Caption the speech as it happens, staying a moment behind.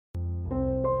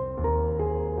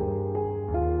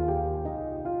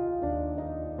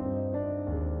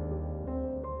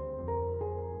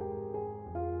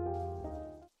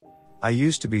I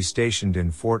used to be stationed in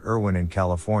Fort Irwin in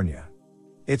California.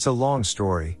 It's a long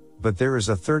story, but there is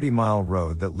a 30-mile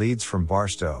road that leads from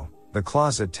Barstow, the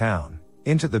closet town,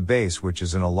 into the base, which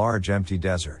is in a large empty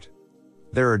desert.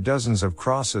 There are dozens of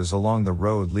crosses along the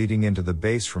road leading into the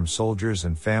base from soldiers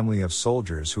and family of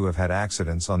soldiers who have had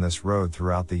accidents on this road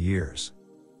throughout the years.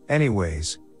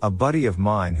 Anyways, a buddy of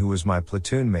mine who was my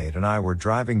platoon mate and I were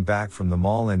driving back from the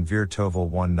mall in Virtoville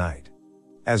one night.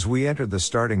 As we entered the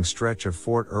starting stretch of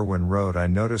Fort Irwin Road, I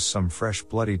noticed some fresh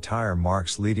bloody tire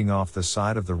marks leading off the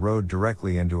side of the road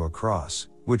directly into a cross,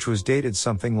 which was dated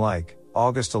something like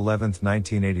August 11,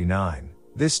 1989.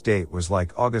 This date was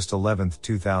like August 11,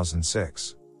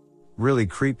 2006. Really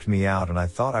creeped me out and I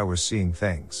thought I was seeing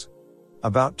things.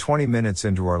 About 20 minutes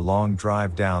into our long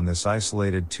drive down this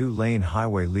isolated 2-lane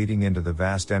highway leading into the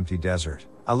vast empty desert,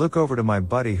 I look over to my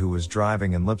buddy who was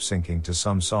driving and lip-syncing to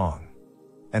some song.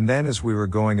 And then as we were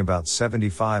going about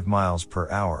 75 miles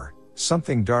per hour,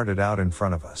 something darted out in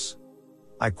front of us.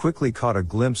 I quickly caught a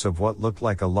glimpse of what looked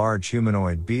like a large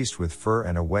humanoid beast with fur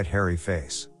and a wet hairy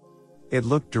face. It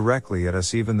looked directly at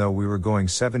us even though we were going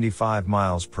 75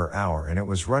 miles per hour and it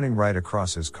was running right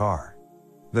across his car.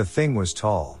 The thing was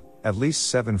tall, at least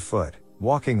 7 foot,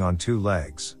 walking on 2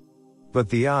 legs. But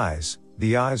the eyes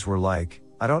were like,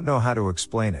 I don't know how to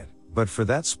explain it, but for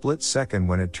that split second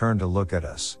when it turned to look at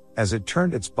us, as it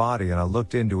turned its body and I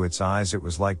looked into its eyes, it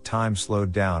was like time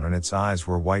slowed down and its eyes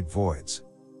were white voids.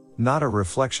 Not a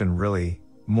reflection really,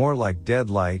 more like dead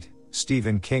light,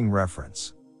 Stephen King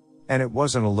reference. And it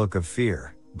wasn't a look of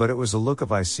fear, but it was a look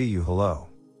of I see you hello.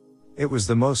 It was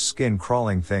the most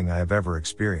skin-crawling thing I have ever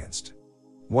experienced.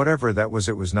 Whatever that was,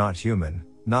 it was not human,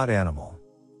 not animal.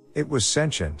 It was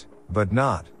sentient, but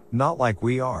not like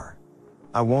we are.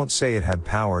 I won't say it had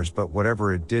powers, but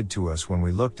whatever it did to us when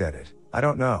we looked at it, I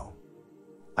don't know.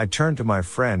 I turned to my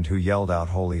friend who yelled out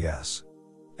holy yes.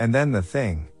 And then the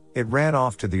thing, it ran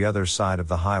off to the other side of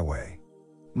the highway.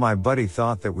 My buddy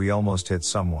thought that we almost hit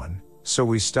someone, so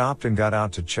we stopped and got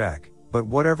out to check, but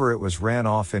whatever it was ran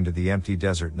off into the empty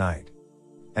desert night.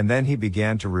 And then he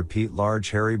began to repeat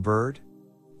large hairy bird?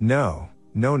 No,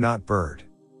 not bird.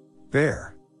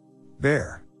 Bear.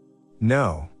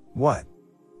 No, what?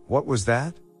 What was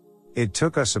that? It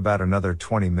took us about another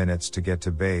 20 minutes to get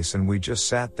to base and we just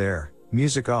sat there,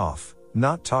 music off,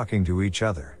 not talking to each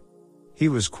other. He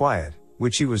was quiet,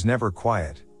 which he was never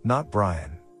quiet, not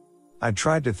Brian. I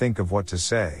tried to think of what to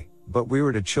say, but we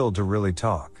were too chilled to really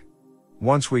talk.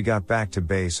 Once we got back to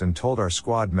base and told our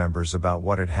squad members about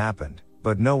what had happened,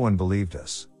 but no one believed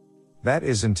us. That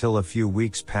is until a few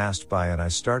weeks passed by and I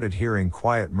started hearing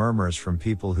quiet murmurs from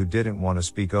people who didn't want to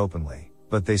speak openly,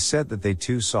 but they said that they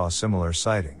too saw similar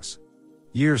sightings.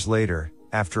 Years later,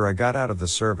 after I got out of the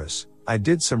service, I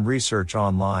did some research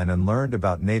online and learned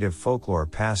about native folklore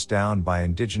passed down by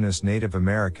indigenous Native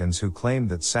Americans who claimed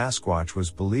that Sasquatch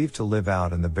was believed to live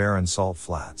out in the barren salt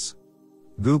flats.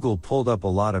 Google pulled up a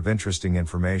lot of interesting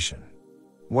information.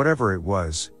 Whatever it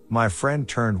was, my friend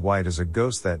turned white as a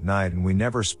ghost that night and we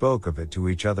never spoke of it to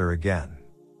each other again.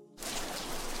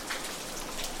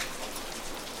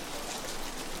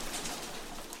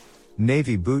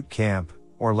 Navy Boot Camp,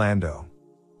 Orlando.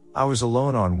 I was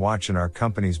alone on watch in our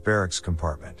company's barracks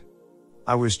compartment.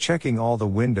 I was checking all the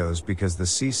windows because the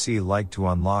CC liked to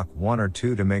unlock 1 or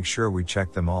 2 to make sure we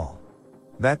checked them all.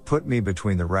 That put me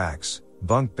between the racks,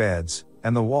 bunk beds,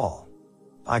 and the wall.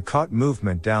 I caught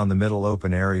movement down the middle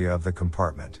open area of the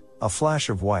compartment, a flash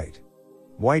of white.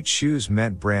 White shoes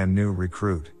meant brand new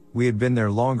recruit. We had been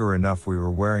there longer enough. We were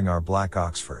wearing our black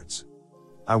Oxfords.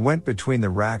 I went between the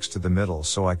racks to the middle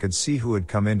so I could see who had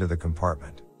come into the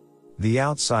compartment. The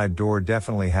outside door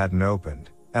definitely hadn't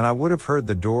opened, and I would have heard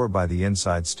the door by the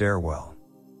inside stairwell.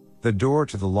 The door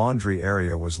to the laundry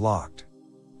area was locked.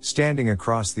 Standing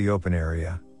across the open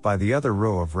area, by the other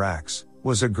row of racks,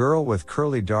 was a girl with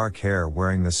curly dark hair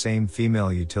wearing the same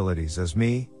female utilities as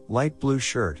me, light blue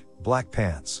shirt, black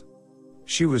pants.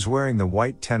 She was wearing the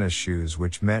white tennis shoes,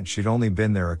 which meant she'd only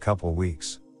been there a couple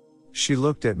weeks. She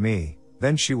looked at me,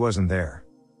 then she wasn't there.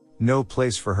 No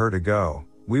place for her to go.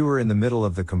 We were in the middle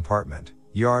of the compartment,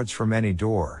 yards from any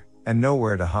door, and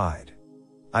nowhere to hide.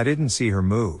 I didn't see her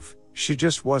move, she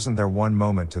just wasn't there one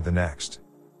moment to the next.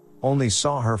 Only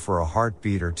saw her for a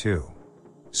heartbeat or two.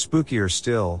 Spookier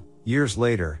still, years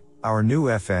later, our new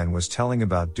FN was telling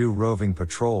about roving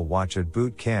patrol watch at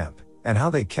boot camp, and how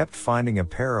they kept finding a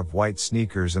pair of white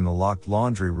sneakers in the locked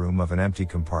laundry room of an empty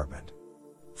compartment.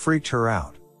 Freaked her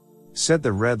out. Said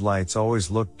the red lights always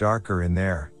looked darker in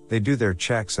there, they do their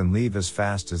checks and leave as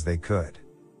fast as they could.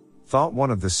 Thought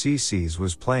one of the CCs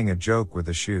was playing a joke with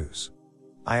the shoes.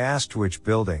 I asked which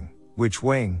building, which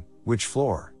wing, which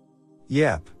floor.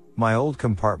 Yep, my old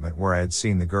compartment where I had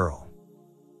seen the girl.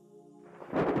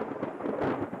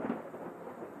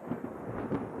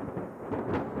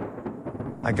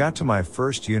 I got to my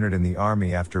first unit in the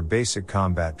Army after basic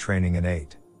combat training in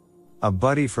 8. A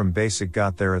buddy from basic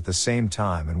got there at the same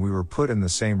time and we were put in the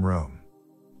same room.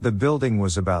 The building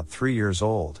was about 3 years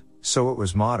old, so it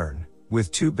was modern,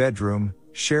 with 2-bedroom,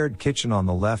 shared kitchen on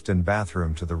the left and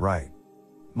bathroom to the right.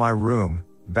 My room,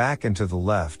 back and to the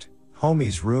left,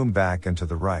 homie's room back and to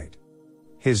the right.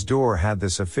 His door had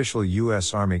this official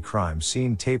US Army crime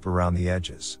scene tape around the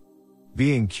edges.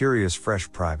 Being curious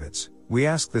fresh privates, we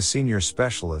asked the senior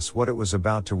specialists what it was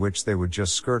about, to which they would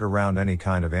just skirt around any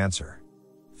kind of answer.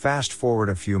 Fast forward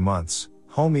a few months,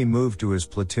 homie moved to his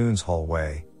platoon's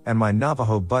hallway, and my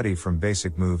Navajo buddy from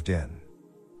basic moved in.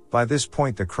 By this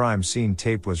point the crime scene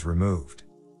tape was removed.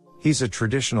 He's a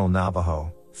traditional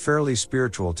Navajo, fairly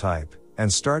spiritual type,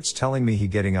 and starts telling me he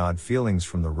getting odd feelings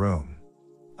from the room.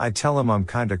 I tell him I'm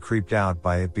kinda creeped out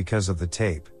by it because of the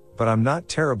tape, but I'm not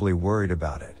terribly worried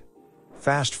about it.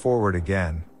 Fast forward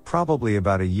again, probably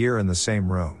about a year in the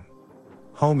same room.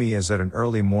 Homie is at an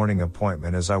early morning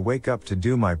appointment as I wake up to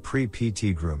do my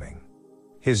pre-PT grooming.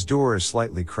 His door is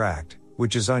slightly cracked,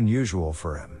 which is unusual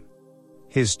for him.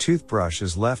 His toothbrush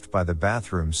is left by the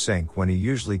bathroom sink when he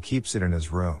usually keeps it in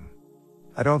his room.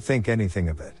 I don't think anything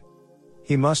of it.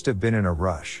 He must have been in a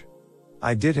rush.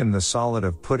 I did him the solid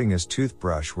of putting his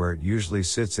toothbrush where it usually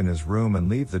sits in his room and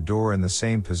leave the door in the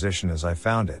same position as I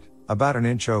found it, about an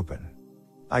inch open.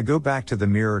 I go back to the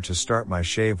mirror to start my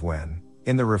shave when,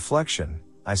 in the reflection,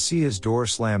 I see his door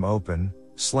slam open,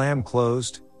 slam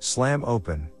closed, slam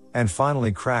open, and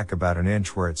finally crack about an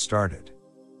inch where it started.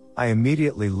 I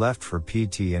immediately left for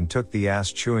PT and took the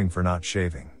ass chewing for not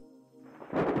shaving.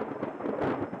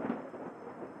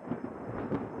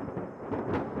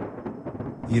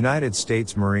 United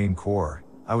States Marine Corps,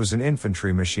 I was an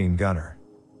infantry machine gunner.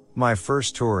 My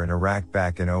first tour in Iraq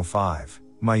back in '05.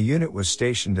 My unit was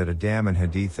stationed at a dam in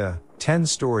Haditha, 10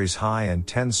 stories high and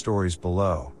 10 stories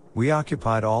below. We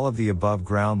occupied all of the above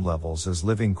ground levels as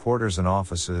living quarters and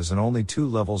offices, and only 2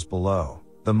 levels below.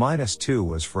 The -2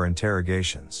 was for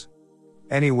interrogations.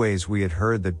 Anyways, we had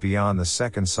heard that beyond the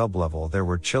second sublevel there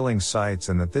were chilling sights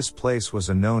and that this place was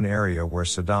a known area where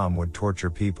Saddam would torture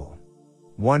people.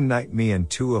 One night me and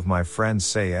 2 of my friends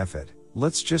say F it,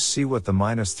 let's just see what the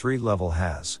 -3 level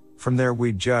has. From there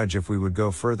we'd judge if we would go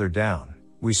further down.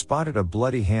 We spotted a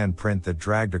bloody handprint that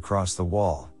dragged across the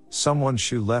wall, someone's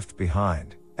shoe left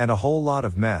behind, and a whole lot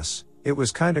of mess. It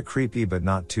was kinda creepy but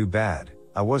not too bad.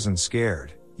 I wasn't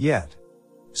scared, yet.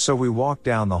 So we walk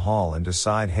down the hall and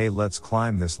decide, hey, let's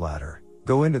climb this ladder,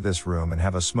 go into this room and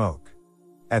have a smoke.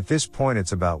 At this point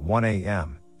it's about 1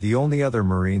 a.m., the only other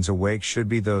Marines awake should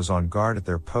be those on guard at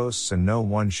their posts and no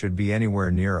one should be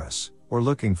anywhere near us, or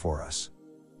looking for us.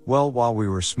 Well, while we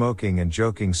were smoking and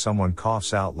joking, someone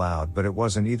coughs out loud, but it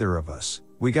wasn't either of us.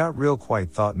 We got real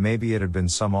quiet, thought maybe it had been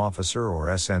some officer or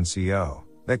SNCO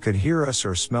that could hear us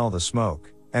or smell the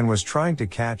smoke, and was trying to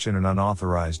catch in an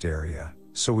unauthorized area,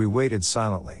 so we waited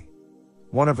silently.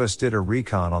 One of us did a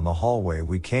recon on the hallway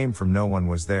we came from, no one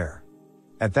was there.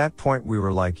 At that point we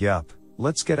were like, yup,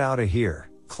 let's get out of here,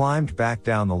 climbed back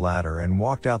down the ladder and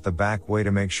walked out the back way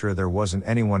to make sure there wasn't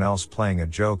anyone else playing a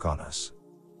joke on us.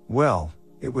 Well,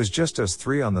 it was just us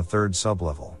 3 on the 3rd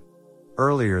sublevel.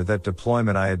 Earlier that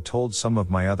deployment I had told some of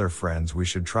my other friends we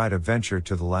should try to venture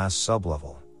to the last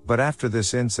sublevel, but after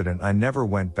this incident I never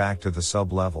went back to the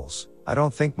sublevels. I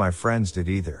don't think my friends did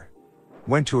either.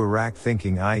 Went to Iraq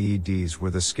thinking IEDs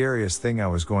were the scariest thing I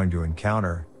was going to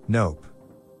encounter. Nope.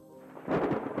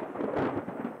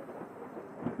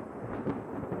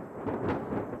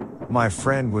 My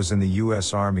friend was in the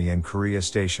US Army in Korea,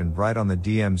 stationed right on the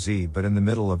DMZ but in the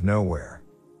middle of nowhere.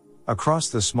 Across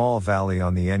the small valley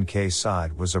on the NK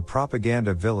side was a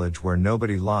propaganda village where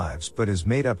nobody lives but is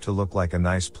made up to look like a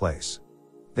nice place.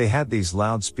 They had these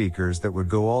loudspeakers that would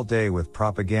go all day with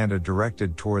propaganda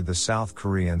directed toward the South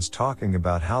Koreans, talking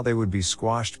about how they would be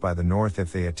squashed by the North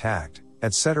if they attacked,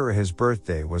 etc. His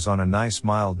birthday was on a nice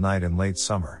mild night in late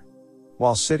summer.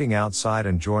 While sitting outside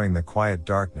enjoying the quiet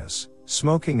darkness,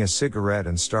 smoking a cigarette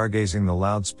and stargazing, the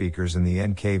loudspeakers in the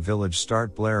NK village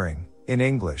start blaring, in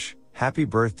English, "Happy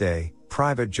birthday,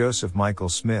 Private Joseph Michael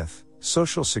Smith,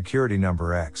 Social Security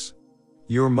number X.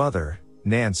 Your mother,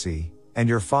 Nancy, and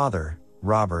your father,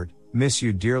 Robert, miss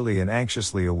you dearly and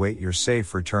anxiously await your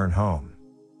safe return home."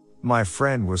 My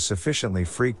friend was sufficiently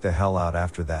freaked the hell out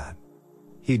after that.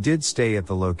 He did stay at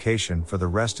the location for the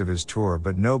rest of his tour,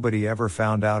 but nobody ever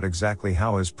found out exactly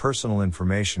how his personal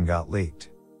information got leaked.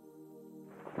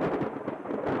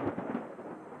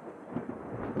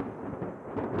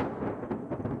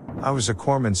 I was a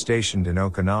corpsman stationed in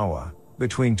Okinawa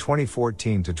between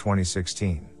 2014 to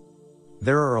 2016.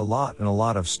 There are a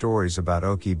lot of stories about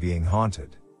Oki being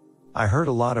haunted. I heard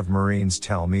a lot of Marines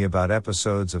tell me about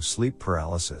episodes of sleep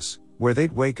paralysis, where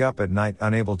they'd wake up at night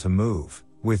unable to move,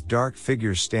 with dark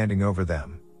figures standing over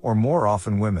them, or more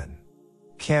often women.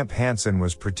 Camp Hansen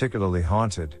was particularly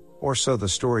haunted, or so the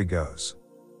story goes.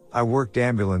 I worked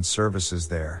ambulance services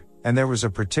there, and there was a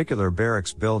particular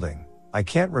barracks building, I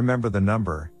can't remember the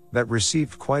number, that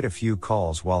received quite a few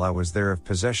calls while I was there of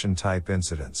possession-type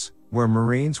incidents, where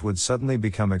Marines would suddenly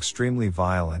become extremely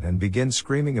violent and begin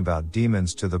screaming about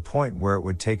demons to the point where it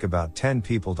would take about 10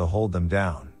 people to hold them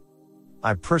down.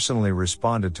 I personally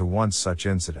responded to one such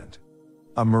incident.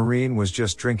 A Marine was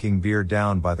just drinking beer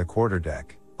down by the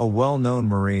quarterdeck, a well-known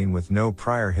Marine with no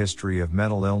prior history of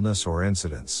mental illness or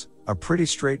incidents, a pretty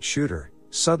straight shooter,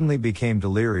 suddenly became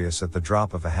delirious at the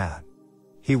drop of a hat.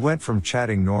 He went from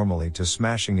chatting normally to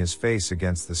smashing his face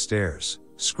against the stairs,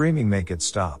 screaming "Make it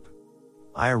stop."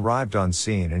 I arrived on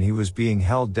scene and he was being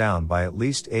held down by at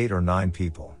least 8 or 9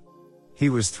 people. He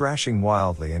was thrashing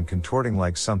wildly and contorting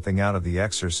like something out of The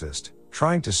Exorcist,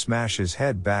 trying to smash his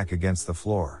head back against the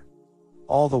floor.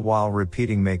 All the while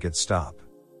repeating "Make it stop."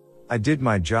 I did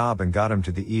my job and got him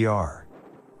to the ER.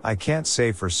 I can't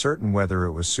say for certain whether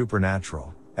it was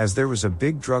supernatural, as there was a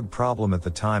big drug problem at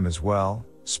the time as well,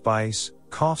 spice,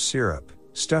 cough syrup,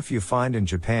 stuff you find in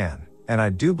Japan, and I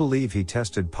do believe he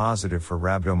tested positive for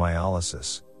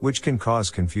rhabdomyolysis, which can cause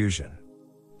confusion.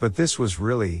 But this was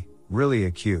really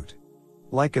acute.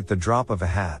 Like at the drop of a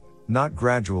hat, not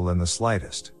gradual in the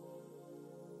slightest.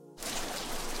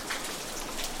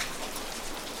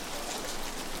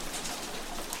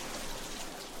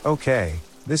 Okay,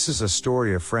 this is a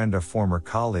story a former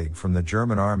colleague from the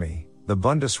German army, the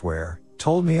Bundeswehr,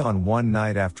 told me on one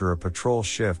night after a patrol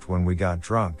shift when we got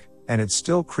drunk, and it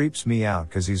still creeps me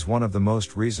out cause he's one of the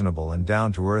most reasonable and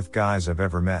down-to-earth guys I've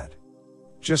ever met.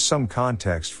 Just some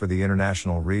context for the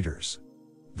international readers.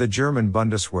 The German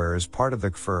Bundeswehr is part of the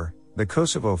KFOR, the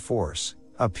Kosovo Force,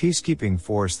 a peacekeeping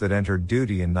force that entered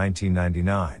duty in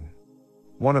 1999.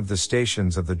 One of the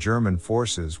stations of the German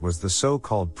forces was the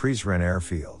so-called Prizren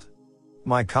airfield.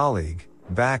 My colleague,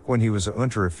 back when he was a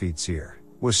Unteroffizier,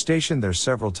 was stationed there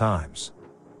several times.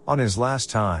 On his last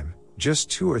time,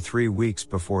 just 2 or 3 weeks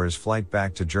before his flight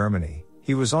back to Germany,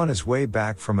 he was on his way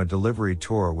back from a delivery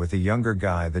tour with a younger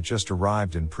guy that just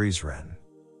arrived in Prizren.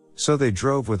 So they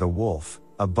drove with a Wolf,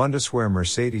 a Bundeswehr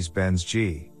Mercedes-Benz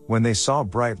G, when they saw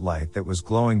bright light that was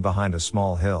glowing behind a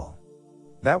small hill.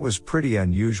 That was pretty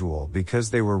unusual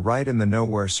because they were right in the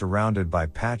nowhere surrounded by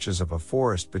patches of a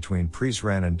forest between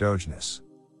Prizren and Dogeness.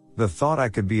 The thought I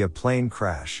could be a plane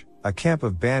crash, a camp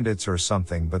of bandits or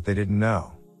something, but they didn't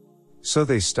know. So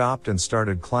they stopped and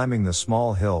started climbing the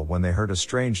small hill when they heard a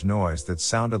strange noise that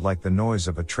sounded like the noise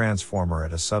of a transformer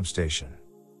at a substation.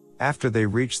 After they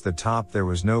reached the top there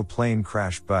was no plane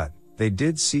crash, but they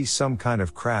did see some kind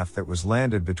of craft that was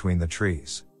landed between the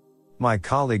trees. My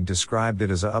colleague described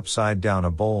it as a upside down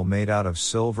a bowl made out of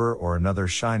silver or another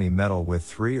shiny metal with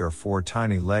 3 or 4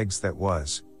 tiny legs that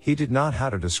was, he did not how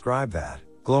to describe that,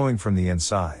 glowing from the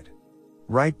inside.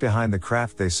 Right behind the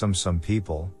craft they some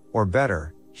people, or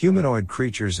better, humanoid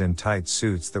creatures in tight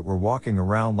suits that were walking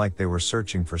around like they were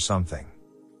searching for something.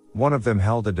 One of them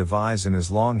held a device in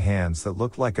his long hands that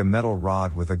looked like a metal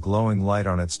rod with a glowing light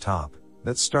on its top,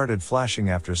 that started flashing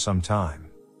after some time.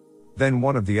 Then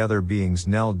one of the other beings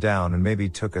knelt down and maybe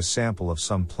took a sample of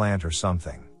some plant or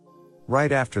something.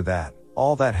 Right after that,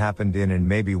 all that happened in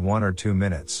maybe 1 or 2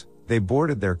 minutes, they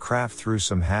boarded their craft through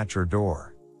some hatch or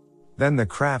door. Then the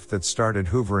craft that started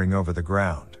hovering over the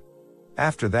ground.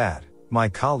 After that, my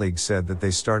colleague said that they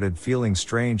started feeling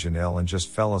strange and ill and just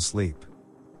fell asleep.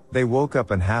 They woke up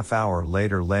an half hour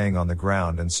later laying on the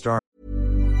ground and started.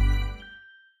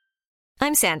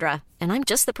 I'm Sandra, and I'm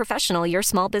just the professional your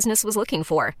small business was looking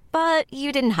for. But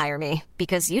you didn't hire me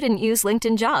because you didn't use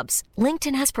LinkedIn Jobs.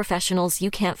 LinkedIn has professionals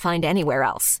you can't find anywhere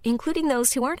else, including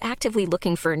those who aren't actively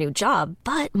looking for a new job,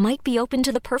 but might be open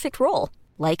to the perfect role,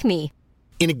 like me.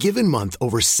 In a given month,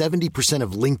 over 70%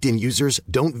 of LinkedIn users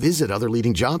don't visit other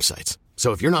leading job sites.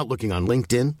 So if you're not looking on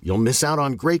LinkedIn, you'll miss out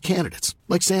on great candidates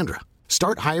like Sandra.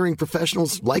 Start hiring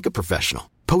professionals like a professional.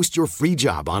 Post your free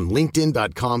job on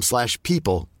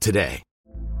linkedin.com/people today.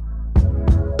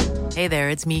 Hey there,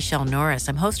 it's Michelle Norris.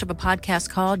 I'm host of a podcast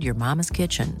called Your Mama's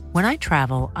Kitchen. When I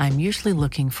travel, I'm usually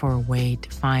looking for a way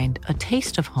to find a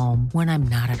taste of home when I'm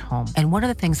not at home. And one of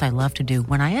the things I love to do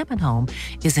when I am at home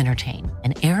is entertain.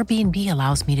 And Airbnb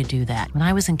allows me to do that. When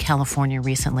I was in California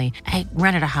recently, I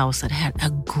rented a house that had a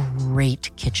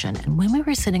great kitchen. And when we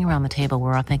were sitting around the table,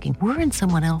 we're all thinking, we're in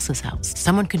someone else's house.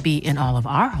 Someone could be in all of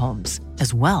our homes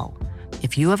as well.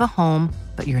 If you have a home,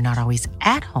 but you're not always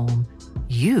at home,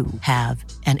 you have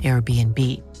an Airbnb.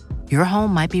 Your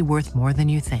home might be worth more than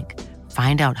you think.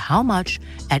 Find out how much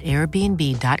at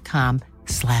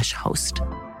airbnb.com/host.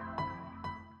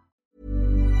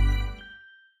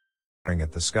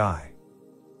 At the sky.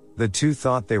 The two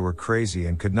thought they were crazy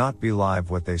and could not believe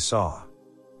what they saw.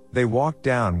 They walked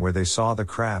down where they saw the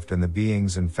craft and the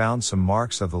beings and found some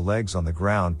marks of the legs on the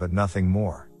ground but nothing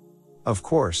more. Of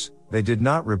course, they did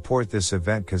not report this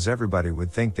event because everybody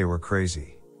would think they were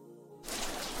crazy.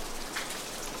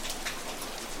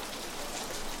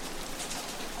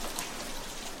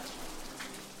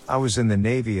 I was in the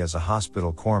Navy as a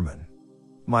hospital corpsman.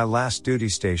 My last duty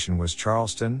station was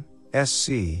Charleston,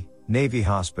 SC, Navy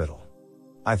Hospital.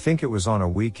 I think it was on a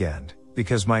weekend,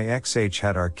 because my XH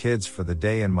had our kids for the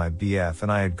day and my BF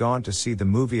and I had gone to see the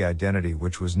movie Identity,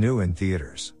 which was new in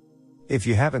theaters. If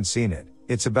you haven't seen it,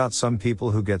 it's about some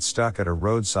people who get stuck at a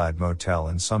roadside motel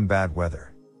in some bad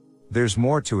weather. There's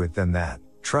more to it than that,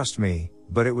 trust me,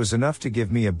 but it was enough to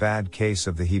give me a bad case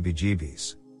of the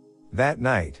heebie-jeebies. That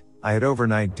night, I had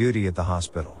overnight duty at the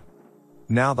hospital.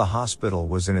 Now the hospital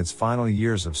was in its final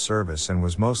years of service and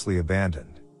was mostly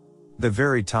abandoned. The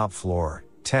very top floor,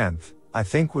 10th, I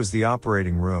think, was the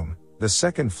operating room, the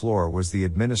second floor was the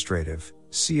administrative,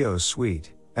 CO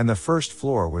suite, and the first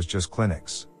floor was just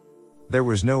clinics. There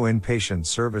was no inpatient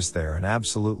service there and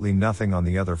absolutely nothing on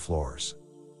the other floors.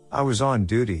 I was on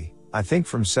duty, I think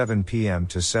from 7 p.m.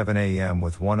 to 7 a.m.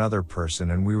 with one other person,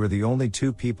 and we were the only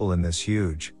two people in this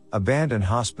huge, abandoned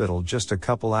hospital just a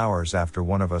couple hours after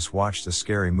one of us watched a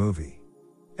scary movie.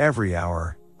 Every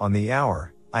hour, on the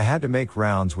hour, I had to make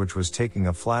rounds, which was taking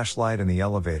a flashlight in the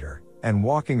elevator, and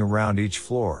walking around each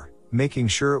floor, making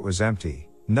sure it was empty,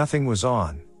 nothing was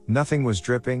on, nothing was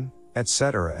dripping,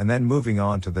 etc., and then moving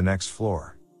on to the next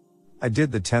floor. I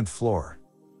did the 10th floor.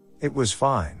 It was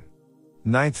fine.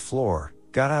 9th floor,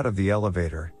 got out of the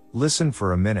elevator, listened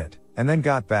for a minute, and then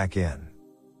got back in.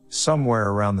 Somewhere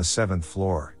around the 7th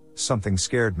floor, something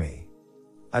scared me.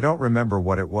 I don't remember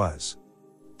what it was.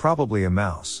 Probably a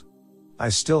mouse. I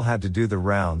still had to do the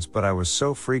rounds, but I was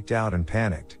so freaked out and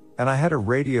panicked, and I had a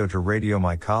radio to radio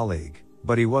my colleague,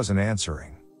 but he wasn't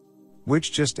answering.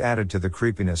 Which just added to the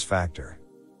creepiness factor.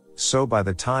 So by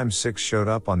the time 6 showed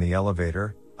up on the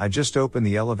elevator, I just opened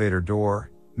the elevator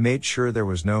door, made sure there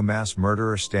was no mass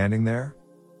murderer standing there.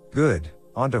 Good,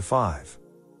 on to 5.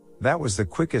 That was the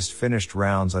quickest finished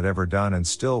rounds I'd ever done and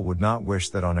still would not wish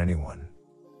that on anyone.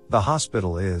 The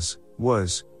hospital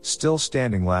was, still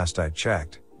standing last I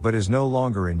checked, but is no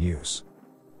longer in use.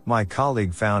 My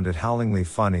colleague found it howlingly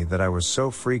funny that I was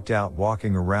so freaked out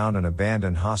walking around an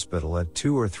abandoned hospital at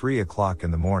 2 or 3 o'clock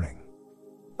in the morning.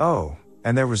 Oh,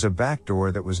 and there was a back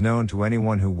door that was known to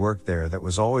anyone who worked there that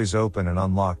was always open and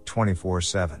unlocked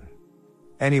 24/7.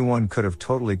 Anyone could have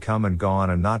totally come and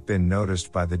gone and not been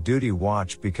noticed by the duty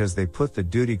watch because they put the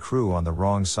duty crew on the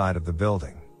wrong side of the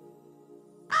building.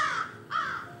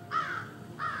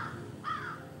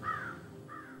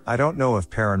 I don't know if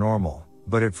paranormal,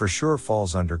 but it for sure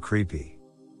falls under creepy.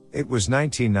 It was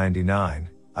 1999,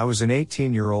 I was an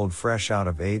 18-year-old fresh out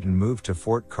of 8 and moved to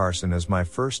Fort Carson as my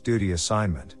first duty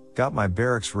assignment, got my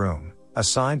barracks room,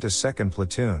 assigned to 2nd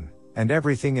Platoon, and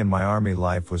everything in my Army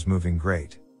life was moving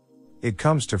great. It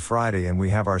comes to Friday and we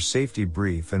have our safety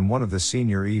brief, and one of the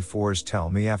senior E4s tell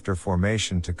me after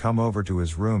formation to come over to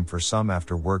his room for some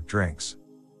after work drinks.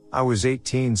 I was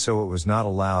 18 so it was not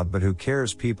allowed, but who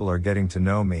cares, people are getting to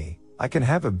know me, I can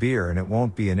have a beer and it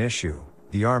won't be an issue,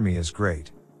 the Army is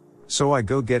great. So I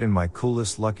go get in my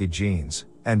coolest lucky jeans,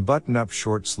 and button up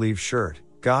short sleeve shirt,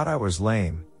 God I was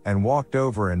lame, and walked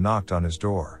over and knocked on his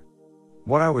door.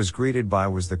 What I was greeted by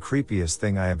was the creepiest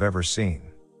thing I have ever seen.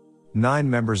 9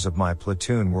 members of my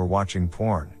platoon were watching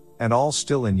porn, and all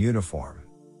still in uniform.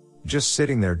 Just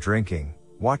sitting there drinking,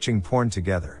 watching porn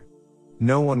together.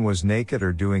 No one was naked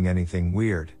or doing anything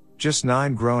weird, just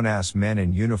 9 grown-ass men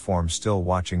in uniform still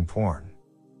watching porn.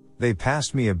 They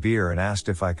passed me a beer and asked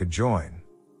if I could join.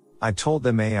 I told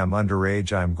them I'm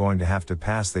underage, I'm going to have to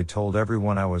pass. They told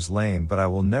everyone I was lame, but I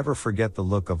will never forget the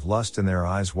look of lust in their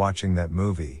eyes watching that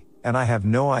movie. And I have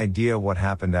no idea what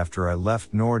happened after I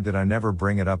left, nor did I never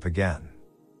bring it up again.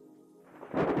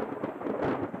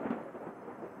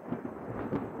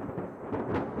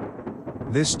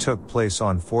 This took place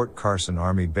on Fort Carson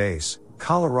Army Base,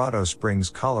 Colorado Springs,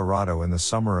 Colorado in the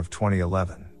summer of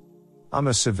 2011. I'm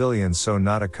a civilian so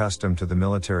not accustomed to the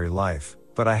military life,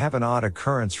 but I have an odd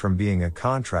occurrence from being a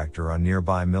contractor on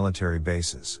nearby military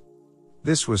bases.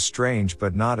 This was strange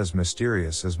but not as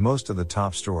mysterious as most of the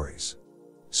top stories.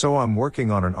 So I'm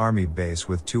working on an army base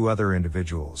with 2 other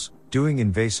individuals, doing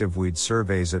invasive weed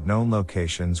surveys at known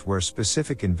locations where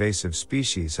specific invasive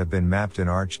species have been mapped in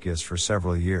ArcGIS for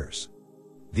several years.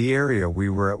 The area we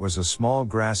were at was a small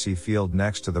grassy field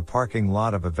next to the parking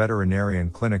lot of a veterinarian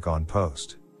clinic on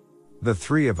post. The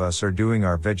 3 of us are doing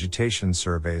our vegetation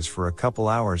surveys for a couple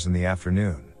hours in the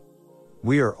afternoon.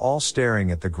 We are all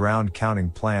staring at the ground, counting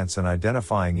plants and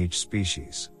identifying each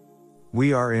species.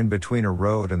 We are in between a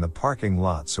road and the parking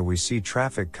lot, so we see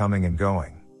traffic coming and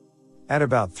going. At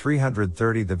about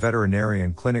 3:30 the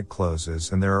veterinarian clinic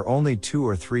closes and there are only 2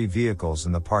 or 3 vehicles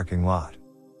in the parking lot.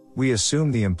 We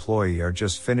assume the employee are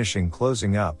just finishing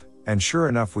closing up, and sure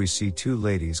enough we see 2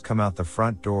 ladies come out the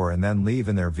front door and then leave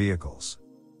in their vehicles.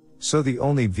 So the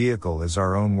only vehicle is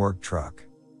our own work truck.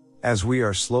 As we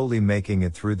are slowly making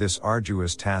it through this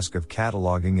arduous task of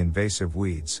cataloging invasive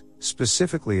weeds,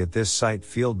 specifically at this site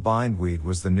field bindweed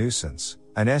was the nuisance,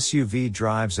 an SUV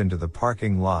drives into the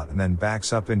parking lot and then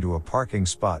backs up into a parking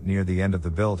spot near the end of the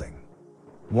building.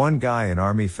 One guy in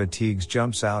army fatigues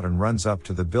jumps out and runs up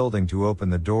to the building to open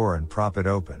the door and prop it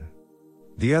open.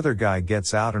 The other guy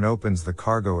gets out and opens the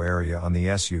cargo area on the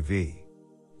SUV.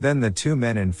 Then the 2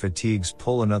 men in fatigues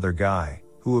pull another guy,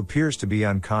 who appears to be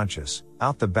unconscious,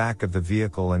 out the back of the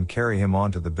vehicle and carry him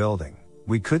onto the building.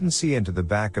 We couldn't see into the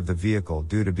back of the vehicle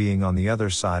due to being on the other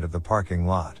side of the parking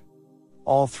lot.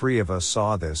 All 3 of us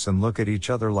saw this and look at each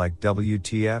other like,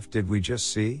 WTF did we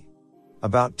just see?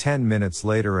 About 10 minutes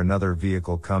later another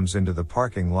vehicle comes into the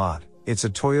parking lot. It's a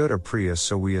Toyota Prius,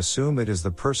 so we assume it is the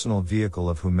personal vehicle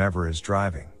of whomever is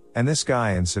driving. And this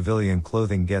guy in civilian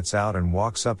clothing gets out and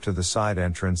walks up to the side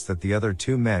entrance that the other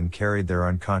 2 men carried their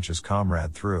unconscious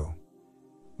comrade through.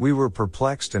 We were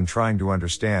perplexed and trying to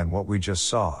understand what we just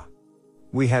saw.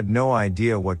 We had no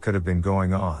idea what could have been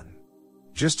going on.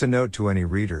 Just a note to any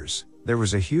readers, there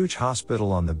was a huge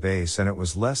hospital on the base and it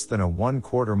was less than a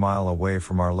 1/4 mile away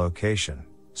from our location,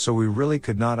 so we really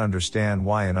could not understand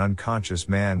why an unconscious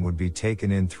man would be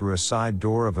taken in through a side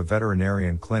door of a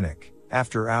veterinarian clinic,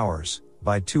 after hours,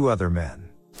 by 2 other men.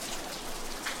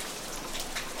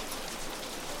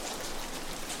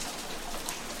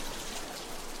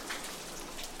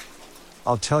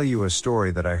 I'll tell you a story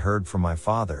that I heard from my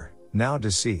father, now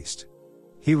deceased.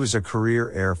 He was a career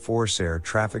Air Force air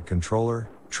traffic controller,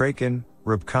 Trakin,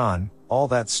 Rubcon, all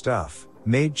that stuff,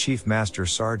 made Chief Master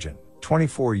Sergeant,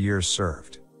 24 years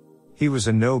served. He was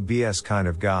a no BS kind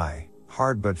of guy,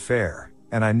 hard but fair,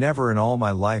 and I never in all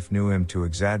my life knew him to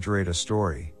exaggerate a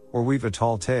story, or weave a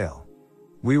tall tale.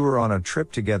 We were on a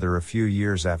trip together a few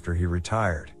years after he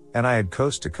retired, and I had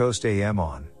Coast to Coast AM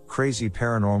on, Crazy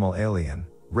Paranormal Alien,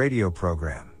 radio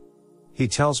program. He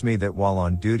tells me that while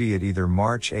on duty at either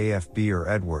March AFB or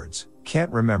Edwards, can't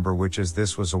remember which as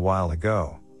this was a while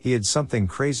ago, he had something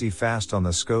crazy fast on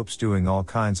the scopes doing all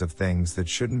kinds of things that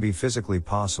shouldn't be physically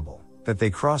possible, that they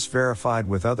cross-verified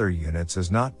with other units as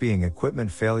not being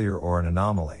equipment failure or an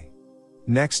anomaly.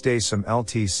 Next day some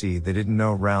LTC they didn't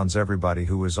know rounds everybody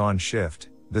who was on shift,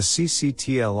 the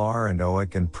CCTLR and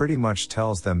OIC, and pretty much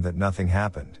tells them that nothing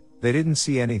happened, they didn't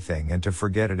see anything and to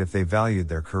forget it if they valued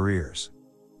their careers.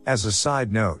 As a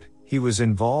side note, he was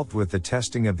involved with the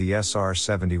testing of the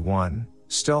SR-71,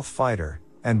 stealth fighter,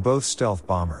 and both stealth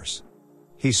bombers.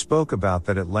 He spoke about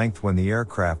that at length when the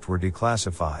aircraft were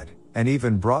declassified, and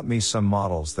even brought me some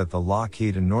models that the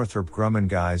Lockheed and Northrop Grumman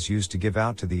guys used to give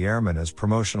out to the airmen as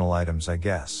promotional items, I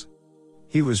guess.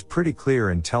 He was pretty clear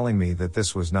in telling me that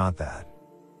this was not that.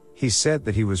 He said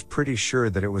that he was pretty sure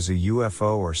that it was a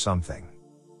UFO or something.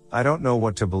 I don't know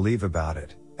what to believe about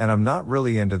it, and I'm not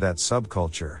really into that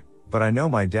subculture, but I know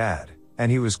my dad,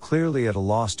 and he was clearly at a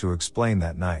loss to explain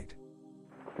that night.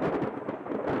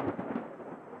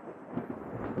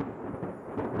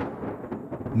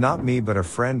 Not me but a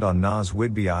friend on Nas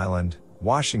Whidbey Island,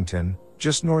 Washington,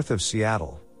 just north of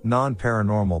Seattle,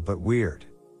 non-paranormal but weird.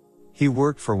 He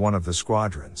worked for one of the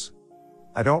squadrons.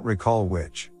 I don't recall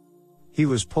which. He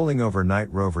was pulling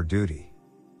overnight rover duty.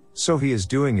 So he is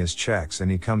doing his checks and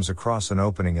he comes across an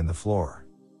opening in the floor.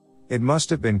 It must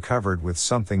have been covered with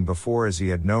something before as he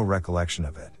had no recollection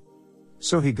of it.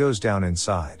 So he goes down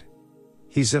inside.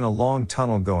 He's in a long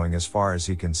tunnel going as far as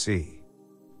he can see.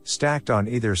 Stacked on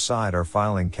either side are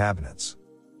filing cabinets.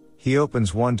 He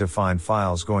opens one to find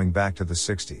files going back to the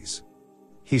 60s.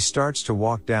 He starts to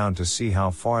walk down to see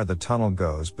how far the tunnel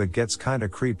goes but gets kinda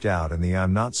creeped out in the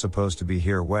I'm not supposed to be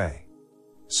here way.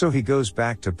 So he goes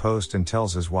back to post and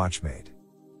tells his watchmate.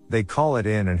 They call it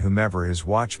in and whomever his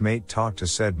watchmate talked to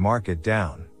said mark it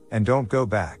down, and don't go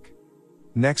back.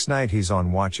 Next night he's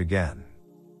on watch again.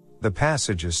 The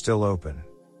passage is still open.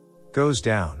 Goes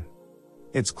down.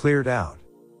 It's cleared out.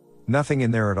 Nothing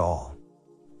in there at all.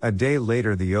 A day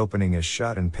later the opening is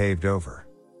shut and paved over.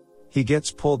 He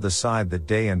gets pulled aside that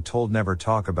day and told never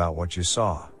talk about what you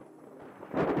saw.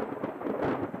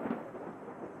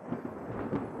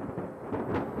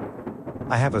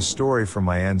 I have a story from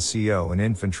my NCO and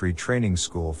infantry training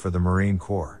school for the Marine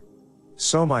Corps.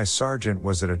 So my sergeant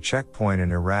was at a checkpoint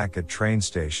in Iraq at train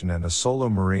station and a solo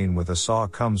Marine with a saw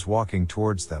comes walking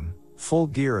towards them, full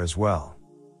gear as well.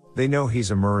 They know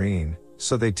he's a Marine,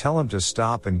 so they tell him to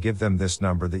stop and give them this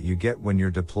number that you get when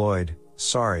you're deployed.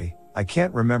 Sorry, I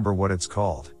can't remember what it's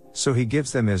called. So he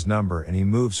gives them his number and he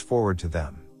moves forward to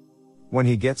them. When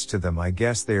he gets to them, I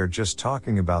guess they are just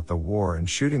talking about the war and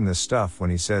shooting the stuff when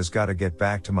he says gotta get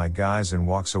back to my guys and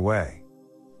walks away.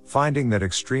 Finding that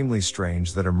extremely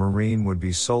strange that a Marine would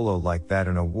be solo like that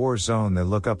in a war zone, they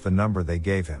look up the number they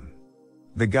gave him.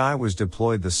 The guy was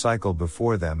deployed the cycle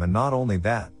before them, and not only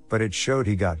that, but it showed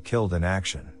he got killed in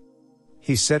action.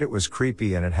 He said it was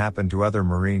creepy and it happened to other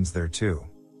Marines there too.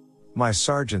 My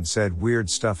sergeant said weird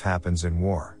stuff happens in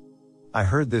war. I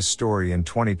heard this story in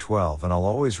 2012 and I'll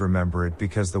always remember it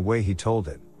because the way he told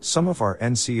it. Some of our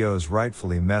NCOs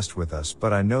rightfully messed with us,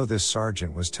 but I know this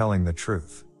sergeant was telling the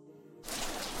truth.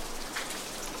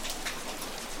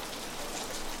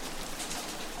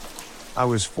 I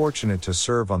was fortunate to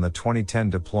serve on the 2010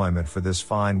 deployment for this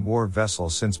fine war vessel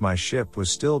since my ship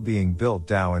was still being built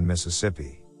down in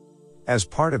Mississippi. As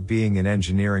part of being an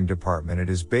engineering department, it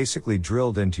is basically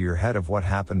drilled into your head of what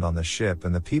happened on the ship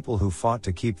and the people who fought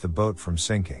to keep the boat from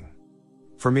sinking.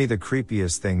 For me, the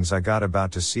creepiest things I got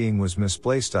about to seeing was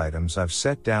misplaced items I've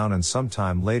set down, and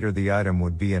sometime later the item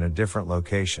would be in a different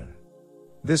location.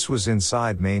 This was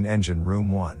inside main engine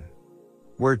room 1.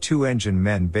 Where 2 engine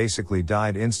men basically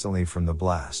died instantly from the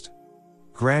blast.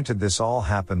 Granted, this all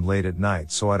happened late at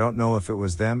night, so I don't know if it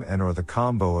was them and or the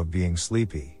combo of being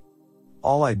sleepy.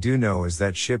 All I do know is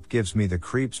that ship gives me the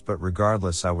creeps, but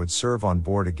regardless I would serve on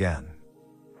board again.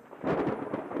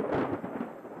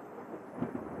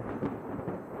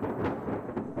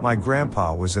 My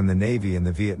grandpa was in the Navy in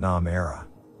the Vietnam era.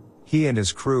 He and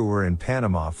his crew were in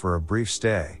Panama for a brief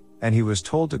stay, and he was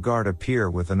told to guard a pier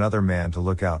with another man to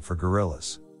look out for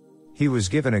guerrillas. He was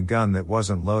given a gun that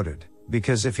wasn't loaded,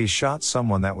 because if he shot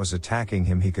someone that was attacking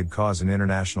him he could cause an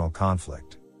international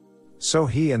conflict. So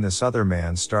he and this other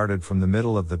man started from the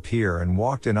middle of the pier and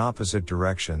walked in opposite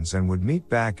directions and would meet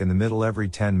back in the middle every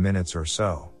 10 minutes or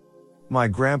so. My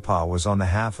grandpa was on the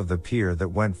half of the pier that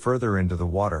went further into the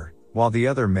water, while the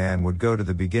other man would go to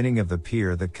the beginning of the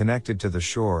pier that connected to the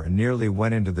shore and nearly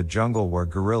went into the jungle where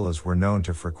guerrillas were known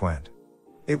to frequent.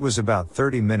 It was about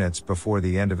 30 minutes before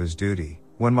the end of his duty,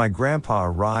 when my grandpa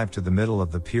arrived to the middle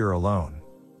of the pier alone.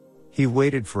 He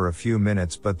waited for a few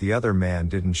minutes, but the other man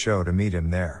didn't show to meet him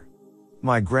there.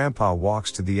 My grandpa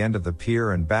walks to the end of the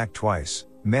pier and back twice,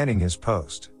 manning his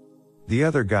post. The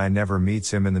other guy never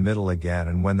meets him in the middle again,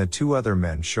 and when the 2 other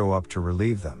men show up to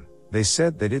relieve them, they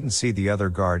said they didn't see the other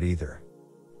guard either.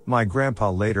 My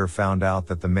grandpa later found out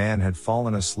that the man had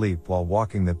fallen asleep while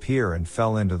walking the pier and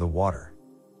fell into the water.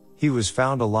 He was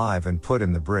found alive and put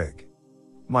in the brig.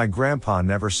 My grandpa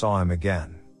never saw him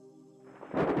again.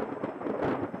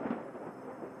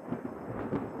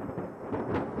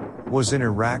 Was in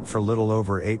Iraq for little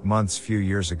over 8 months few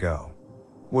years ago.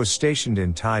 Was stationed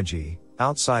in Taiji,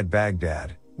 outside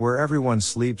Baghdad, where everyone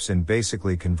sleeps in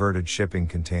basically converted shipping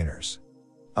containers.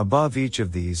 Above each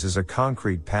of these is a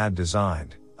concrete pad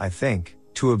designed, I think,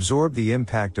 to absorb the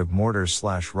impact of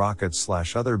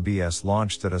mortars/rockets/other BS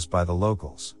launched at us by the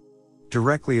locals.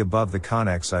 Directly above the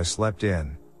connex I slept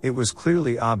in, it was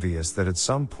clearly obvious that at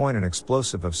some point an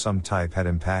explosive of some type had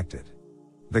impacted.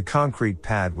 The concrete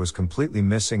pad was completely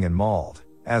missing and mauled,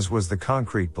 as was the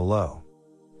concrete below.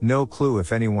 No clue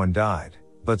if anyone died,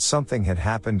 but something had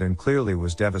happened and clearly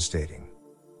was devastating.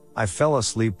 I fell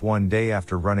asleep one day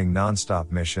after running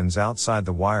non-stop missions outside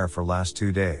the wire for last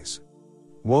 2 days.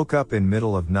 Woke up in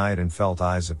middle of night and felt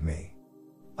eyes of me.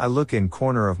 I look in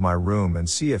corner of my room and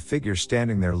see a figure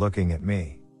standing there looking at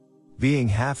me. Being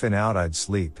half in out-eyed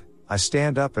sleep, I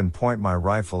stand up and point my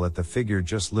rifle at the figure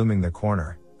just looming the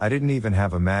corner. I didn't even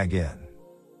have a mag in.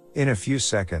 In a few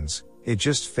seconds, it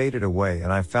just faded away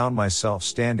and I found myself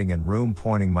standing in room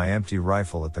pointing my empty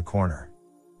rifle at the corner.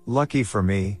 Lucky for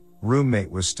me,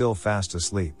 roommate was still fast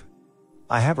asleep.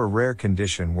 I have a rare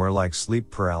condition where, like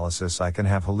sleep paralysis, I can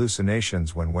have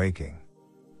hallucinations when waking.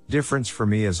 Difference for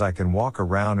me is I can walk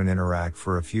around and interact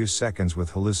for a few seconds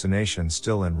with hallucinations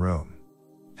still in room.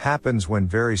 Happens when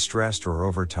very stressed or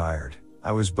overtired.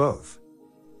 I was both.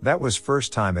 That was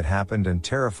first time it happened and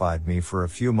terrified me for a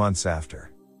few months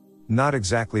after. Not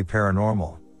exactly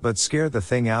paranormal, but scare the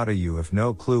thing out of you if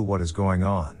no clue what is going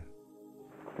on.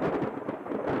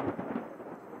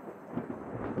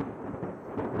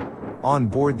 On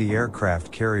board the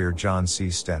aircraft carrier John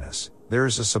C. Stennis, there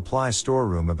is a supply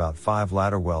storeroom about 5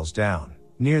 ladder wells down,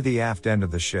 near the aft end of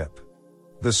the ship.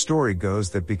 The story goes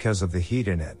that because of the heat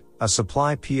in it, a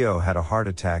supply PO had a heart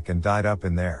attack and died up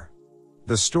in there.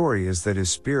 The story is that his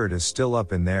spirit is still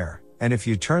up in there, and if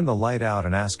you turn the light out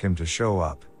and ask him to show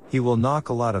up, he will knock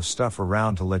a lot of stuff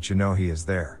around to let you know he is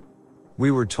there. We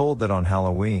were told that on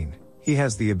Halloween, he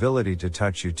has the ability to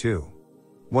touch you too.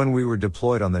 When we were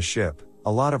deployed on the ship,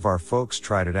 a lot of our folks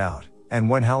tried it out, and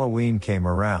when Halloween came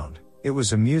around, it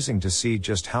was amusing to see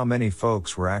just how many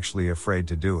folks were actually afraid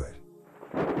to do it.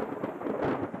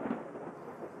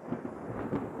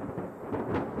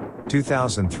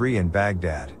 2003 in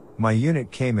Baghdad, my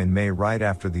unit came in May right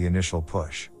after the initial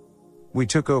push. We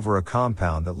took over a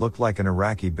compound that looked like an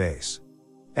Iraqi base.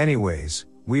 Anyways,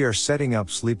 we are setting up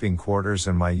sleeping quarters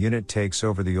and my unit takes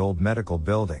over the old medical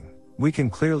building. We can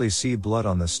clearly see blood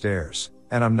on the stairs,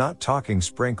 and I'm not talking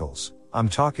sprinkles, I'm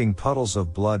talking puddles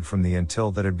of blood from the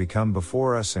intel that had become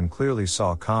before us and clearly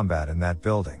saw combat in that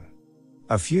building.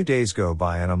 A few days go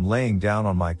by and I'm laying down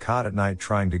on my cot at night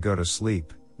trying to go to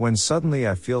sleep, when suddenly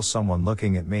I feel someone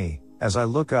looking at me. As I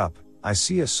look up, I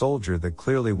see a soldier that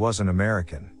clearly wasn't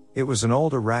American. It was an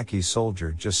old Iraqi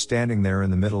soldier just standing there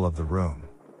in the middle of the room.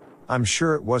 I'm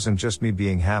sure it wasn't just me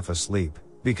being half asleep,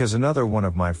 because another one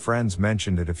of my friends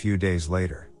mentioned it a few days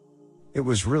later. It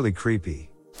was really creepy.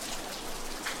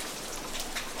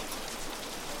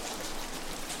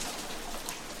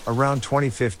 Around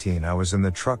 2015 I was in the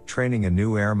truck training a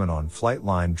new airman on flight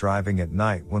line driving at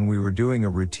night when we were doing a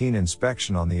routine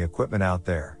inspection on the equipment out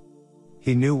there.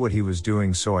 He knew what he was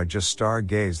doing so I just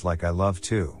stargazed like I love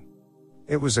to.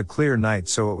 It was a clear night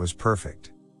so it was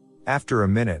perfect. After a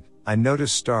minute, I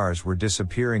noticed stars were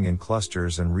disappearing in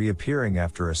clusters and reappearing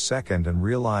after a second and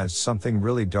realized something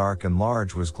really dark and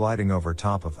large was gliding over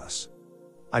top of us.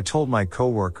 I told my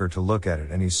coworker to look at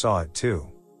it and he saw it too.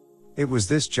 It was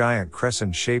this giant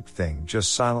crescent-shaped thing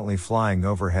just silently flying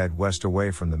overhead west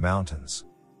away from the mountains.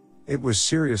 It was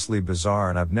seriously bizarre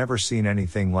and I've never seen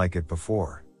anything like it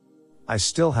before. I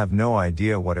still have no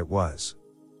idea what it was.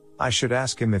 I should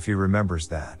ask him if he remembers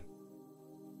that.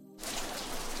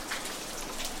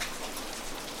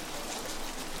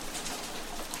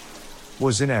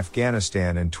 Was in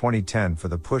Afghanistan in 2010 for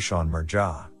the push on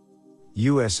Marja.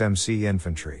 USMC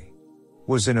infantry.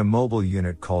 Was in a mobile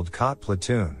unit called Cot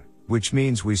Platoon, which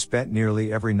means we spent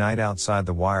nearly every night outside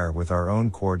the wire with our own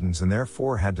cordons and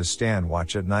therefore had to stand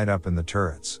watch at night up in the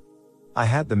turrets. I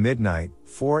had the midnight,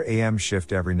 4 a.m.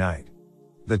 shift every night.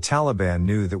 The Taliban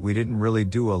knew that we didn't really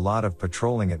do a lot of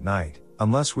patrolling at night,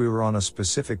 unless we were on a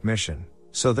specific mission,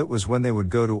 so that was when they would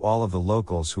go to all of the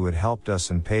locals who had helped us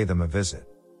and pay them a visit.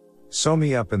 So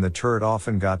me up in the turret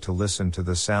often got to listen to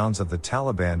the sounds of the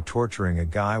Taliban torturing a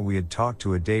guy we had talked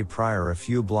to a day prior a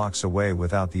few blocks away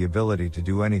without the ability to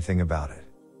do anything about it.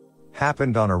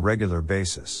 Happened on a regular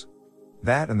basis.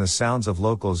 That and the sounds of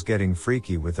locals getting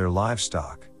freaky with their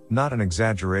livestock, not an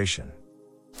exaggeration.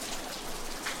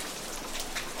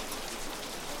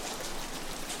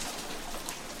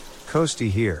 Coastie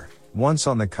here. Once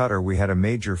on the cutter we had a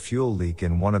major fuel leak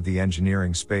in one of the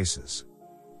engineering spaces.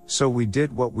 So we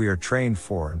did what we are trained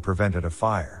for and prevented a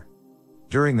fire.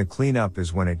 During the cleanup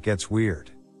is when it gets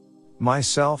weird.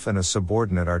 Myself and a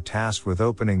subordinate are tasked with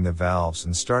opening the valves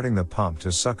and starting the pump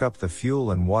to suck up the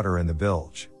fuel and water in the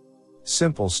bilge.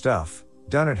 Simple stuff,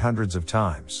 done it hundreds of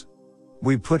times.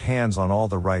 We put hands on all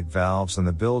the right valves and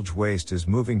the bilge waste is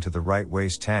moving to the right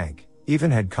waste tank,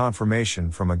 even had confirmation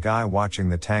from a guy watching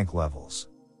the tank levels.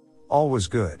 All was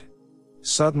good.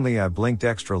 Suddenly I blinked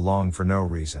extra long for no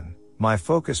reason. My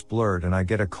focus blurred and I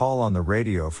get a call on the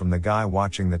radio from the guy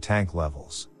watching the tank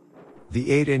levels.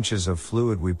 The 8 inches of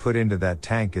fluid we put into that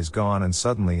tank is gone and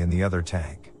suddenly in the other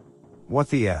tank. What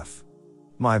the F?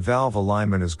 My valve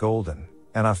alignment is golden,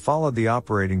 and I followed the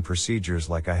operating procedures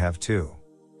like I have too.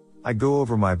 I go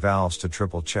over my valves to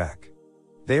triple check.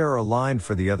 They are aligned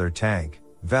for the other tank,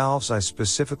 valves I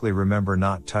specifically remember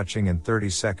not touching and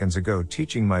 30 seconds ago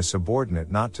teaching my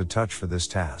subordinate not to touch for this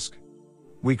task.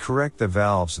 We correct the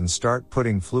valves and start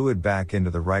putting fluid back into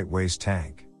the right waste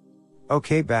tank.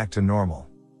 Okay, back to normal.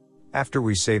 After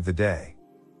we save the day,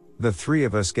 the 3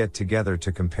 of us get together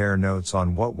to compare notes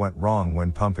on what went wrong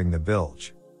when pumping the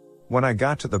bilge. When I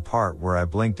got to the part where I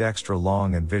blinked extra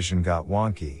long and vision got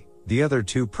wonky, the other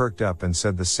 2 perked up and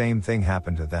said the same thing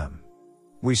happened to them.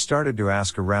 We started to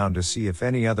ask around to see if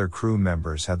any other crew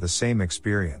members had the same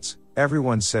experience.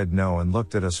 Everyone said no and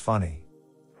looked at us funny.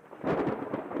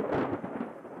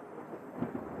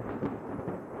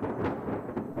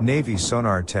 Navy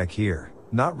sonar tech here,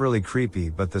 not really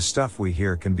creepy, but the stuff we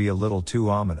hear can be a little too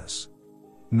ominous.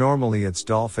 Normally it's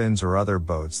dolphins or other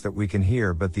boats that we can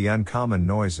hear, but the uncommon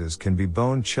noises can be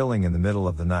bone-chilling in the middle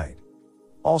of the night.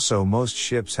 Also, most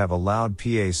ships have a loud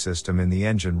PA system in the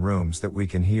engine rooms that we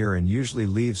can hear and usually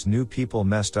leaves new people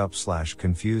messed up /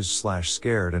 confused /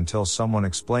 scared until someone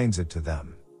explains it to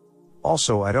them.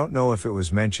 Also, I don't know if it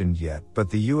was mentioned yet, but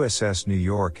the USS New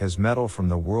York has metal from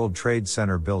the World Trade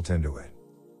Center built into it.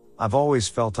 I've always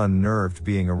felt unnerved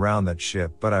being around that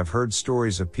ship, but I've heard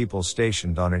stories of people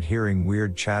stationed on it hearing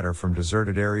weird chatter from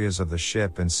deserted areas of the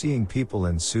ship and seeing people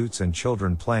in suits and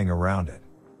children playing around it.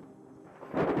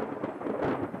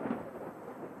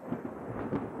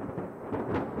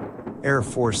 Air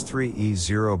Force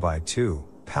 3E0x2,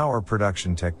 Power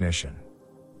Production Technician.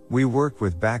 We work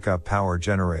with backup power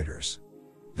generators.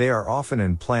 They are often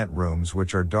in plant rooms,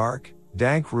 which are dark,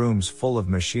 dank rooms full of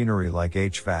machinery like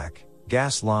HVAC,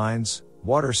 gas lines,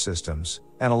 water systems,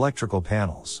 and electrical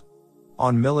panels.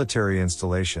 On military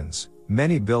installations,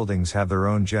 many buildings have their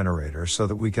own generator so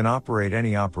that we can operate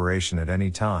any operation at any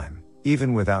time,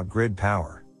 even without grid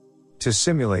power. To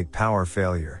simulate power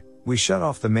failure, we shut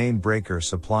off the main breaker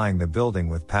supplying the building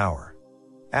with power.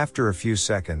 After a few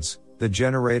seconds, the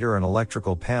generator and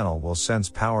electrical panel will sense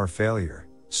power failure,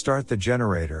 start the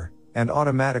generator, and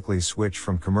automatically switch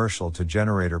from commercial to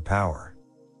generator power.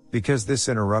 Because this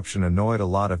interruption annoyed a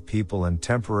lot of people and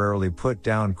temporarily put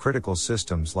down critical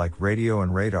systems like radio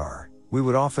and radar, we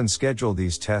would often schedule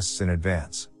these tests in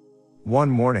advance.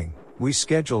 One morning, we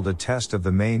scheduled a test of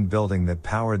the main building that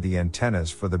powered the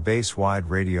antennas for the base-wide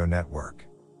radio network.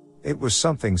 It was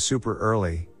something super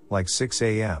early, like 6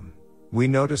 a.m. We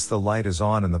notice the light is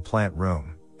on in the plant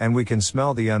room, and we can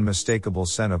smell the unmistakable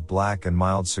scent of black and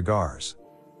mild cigars.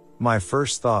 My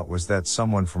first thought was that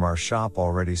someone from our shop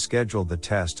already scheduled the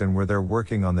test and were there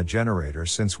working on the generator,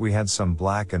 since we had some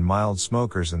black and mild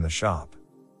smokers in the shop.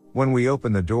 When we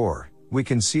open the door, we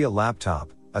can see a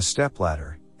laptop, a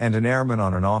stepladder, and an airman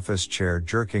on an office chair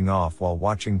jerking off while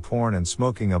watching porn and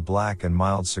smoking a black and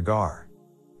mild cigar.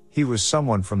 He was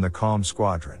someone from the comm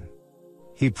squadron.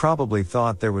 He probably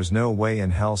thought there was no way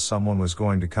in hell someone was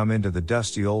going to come into the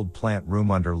dusty old plant room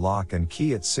under lock and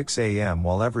key at 6 a.m.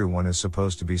 while everyone is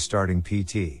supposed to be starting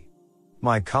PT.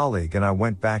 My colleague and I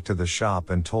went back to the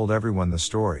shop and told everyone the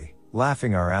story,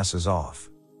 laughing our asses off.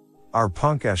 Our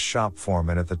punk-ass shop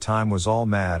foreman at the time was all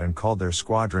mad and called their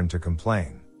squadron to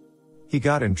complain. He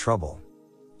got in trouble.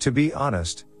 To be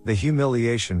honest, the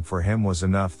humiliation for him was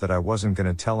enough that I wasn't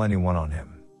gonna tell anyone on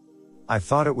him. I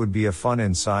thought it would be a fun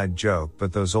inside joke,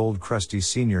 but those old crusty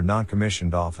senior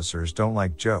non-commissioned officers don't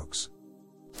like jokes.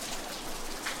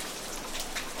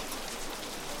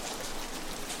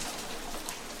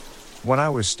 When I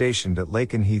was stationed at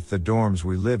Lakenheath, the dorms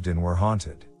we lived in were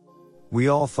haunted. We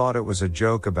all thought it was a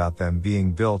joke about them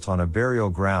being built on a burial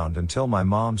ground until my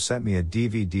mom sent me a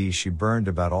DVD she burned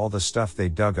about all the stuff they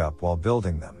dug up while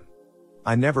building them.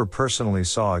 I never personally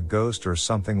saw a ghost or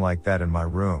something like that in my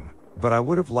room, but I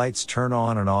would have lights turn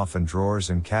on and off and drawers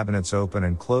and cabinets open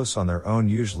and close on their own,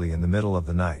 usually in the middle of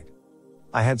the night.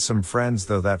 I had some friends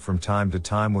though that from time to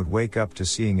time would wake up to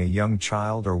seeing a young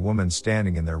child or woman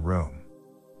standing in their room.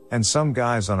 And some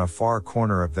guys on a far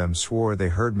corner of them swore they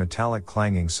heard metallic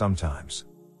clanging sometimes.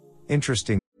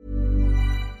 Interesting.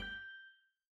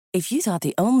 If you thought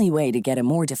the only way to get a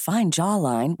more defined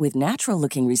jawline with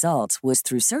natural-looking results was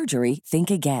through surgery,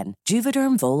 think again.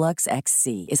 Juvederm Volux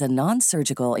XC is a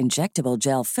non-surgical injectable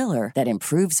gel filler that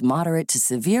improves moderate to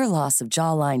severe loss of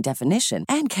jawline definition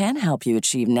and can help you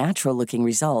achieve natural-looking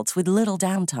results with little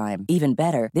downtime. Even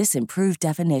better, this improved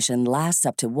definition lasts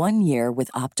up to 1 year with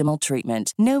optimal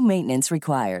treatment. No maintenance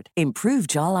required. Improve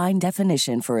jawline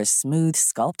definition for a smooth,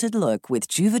 sculpted look with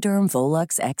Juvederm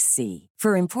Volux XC.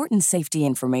 For important safety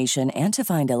information and to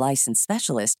find a licensed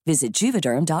specialist, visit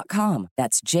Juvederm.com.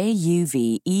 That's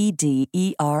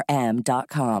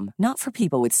JUVEDERM.com. Not for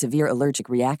people with severe allergic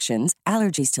reactions,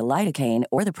 allergies to lidocaine,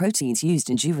 or the proteins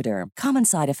used in Juvederm. Common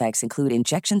side effects include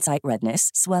injection site redness,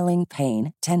 swelling,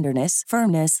 pain, tenderness,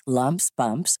 firmness, lumps,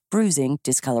 bumps, bruising,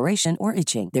 discoloration, or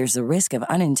itching. There's a risk of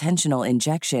unintentional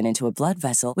injection into a blood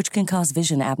vessel, which can cause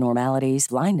vision abnormalities,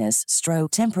 blindness,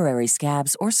 stroke, temporary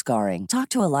scabs, or scarring. Talk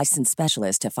to a licensed specialist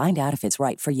to find out if it's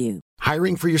right for you.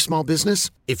 Hiring for your small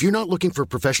business? If you're not looking for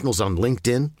professionals on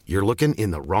LinkedIn, you're looking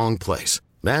in the wrong place.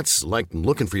 That's like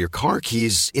looking for your car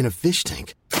keys in a fish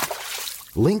tank.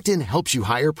 LinkedIn helps you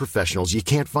hire professionals you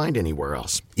can't find anywhere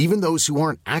else, even those who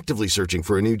aren't actively searching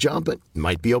for a new job but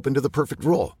might be open to the perfect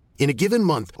role. In a given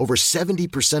month, over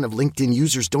 70% of LinkedIn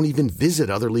users don't even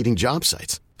visit other leading job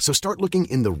sites. So start looking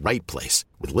in the right place.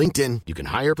 With LinkedIn, you can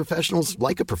hire professionals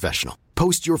like a professional.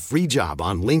 Post your free job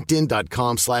on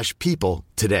linkedin.com/people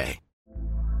today.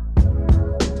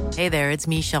 Hey there, it's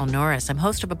Michelle Norris. I'm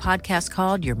host of a podcast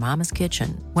called Your Mama's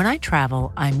Kitchen. When I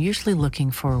travel, I'm usually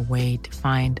looking for a way to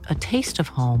find a taste of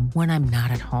home when I'm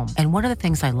not at home. And one of the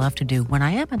things I love to do when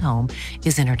I am at home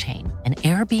is entertain. And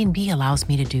Airbnb allows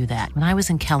me to do that. When I was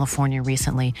in California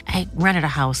recently, I rented a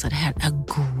house that had a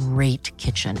great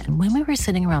kitchen. And when we were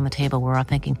sitting around the table, we were all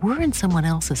thinking, we're in someone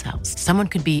else's house. Someone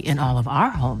could be in all of our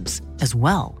homes as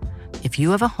well. If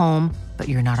you have a home, but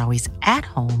you're not always at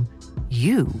home,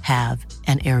 you have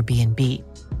an Airbnb.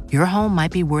 Your home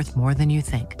might be worth more than you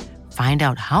think. Find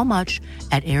out how much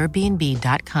at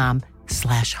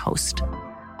airbnb.com/host.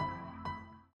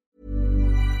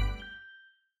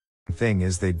 Thing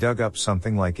is, they dug up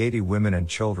something like 80 women and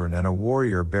children and a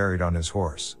warrior buried on his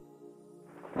horse.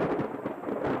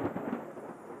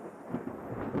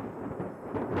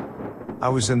 I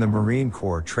was in the Marine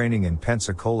Corps training in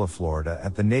Pensacola, Florida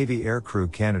at the Navy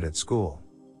Aircrew Candidate School.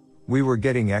 We were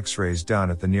getting x-rays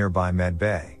done at the nearby med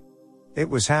bay. It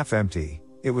was half empty.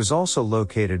 It was also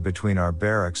located between our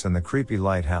barracks and the creepy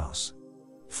lighthouse.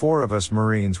 4 of us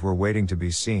Marines were waiting to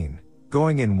be seen,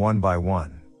 going in one by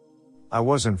one. I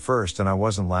wasn't first and I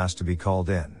wasn't last to be called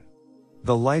in.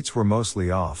 The lights were mostly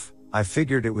off. I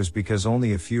figured it was because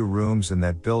only a few rooms in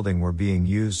that building were being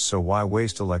used, so why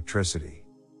waste electricity?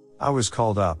 I was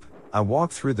called up. I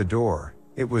walked through the door.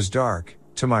 It was dark.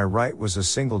 To my right was a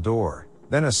single door,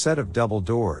 then a set of double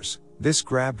doors. This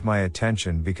grabbed my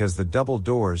attention because the double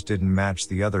doors didn't match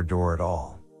the other door at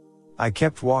all. I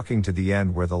kept walking to the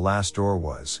end where the last door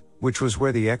was, which was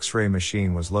where the x-ray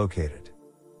machine was located.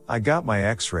 I got my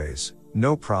x-rays,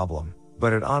 no problem,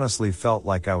 but it honestly felt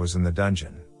like I was in the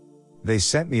dungeon. They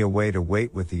sent me away to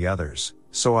wait with the others,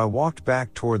 so I walked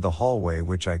back toward the hallway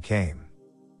which I came.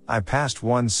 I passed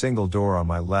one single door on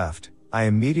my left. I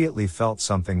immediately felt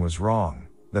something was wrong.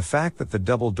 The fact that the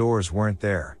double doors weren't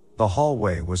there, the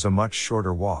hallway was a much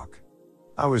shorter walk.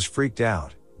 I was freaked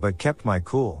out, but kept my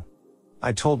cool.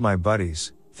 I told my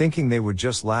buddies, thinking they would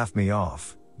just laugh me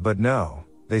off, but no,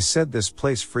 they said this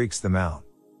place freaks them out.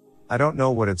 I don't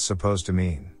know what it's supposed to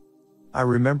mean. I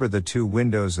remember the 2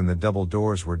 windows in the double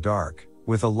doors were dark,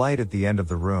 with a light at the end of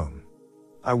the room.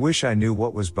 I wish I knew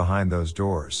what was behind those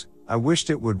doors. I wished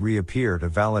it would reappear to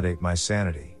validate my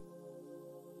sanity.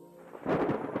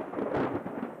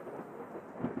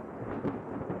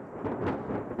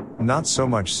 Not so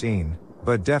much seen,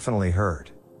 but definitely heard.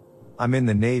 I'm in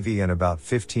the Navy, and about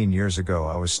 15 years ago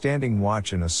I was standing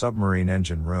watch in a submarine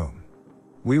engine room.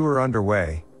 We were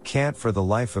underway, can't for the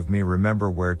life of me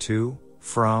remember where to,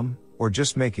 from, or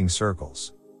just making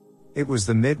circles. It was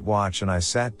the mid-watch and I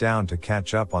sat down to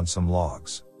catch up on some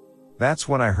logs. That's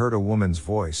when I heard a woman's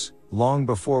voice, long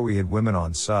before we had women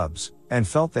on subs, and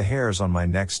felt the hairs on my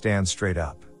neck stand straight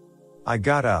up. I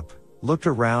got up, looked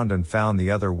around and found the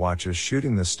other watches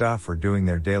shooting the stuff or doing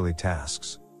their daily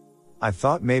tasks. I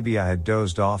thought maybe I had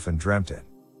dozed off and dreamt it.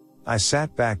 I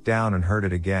sat back down and heard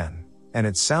it again, and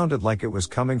it sounded like it was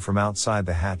coming from outside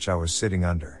the hatch I was sitting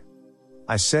under.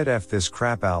 I said F this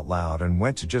crap out loud and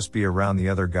went to just be around the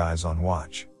other guys on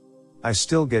watch. I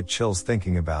still get chills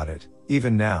thinking about it,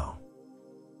 even now.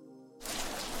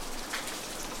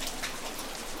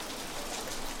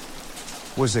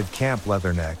 Was at Camp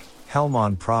Leatherneck,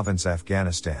 Helmand Province,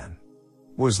 Afghanistan.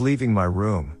 Was leaving my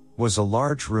room, was a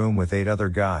large room with 8 other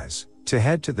guys, to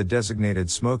head to the designated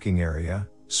smoking area,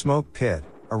 smoke pit,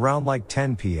 around like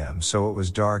 10 p.m. so it was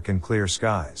dark and clear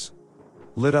skies.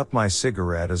 Lit up my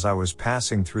cigarette as I was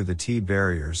passing through the T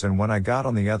barriers, and when I got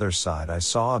on the other side I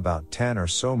saw about 10 or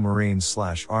so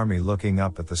Marines/Army looking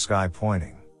up at the sky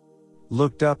pointing.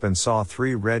 Looked up and saw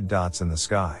 3 red dots in the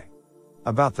sky.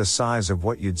 About the size of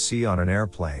what you'd see on an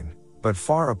airplane, but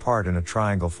far apart in a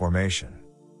triangle formation.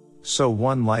 So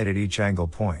one light at each angle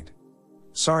point.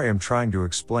 Sorry, I'm trying to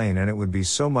explain and it would be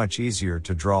so much easier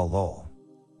to draw lol.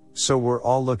 So we're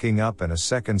all looking up and a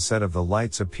second set of the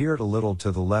lights appeared a little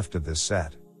to the left of this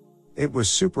set. It was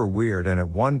super weird, and at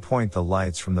one point the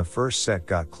lights from the first set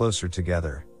got closer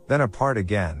together, then apart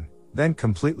again, then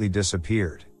completely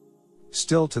disappeared.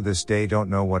 Still to this day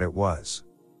don't know what it was.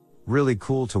 Really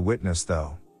cool to witness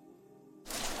though.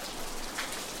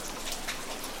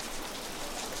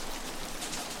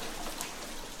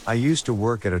 I used to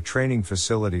work at a training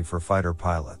facility for fighter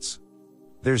pilots.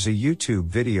 There's a YouTube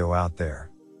video out there.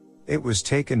 It was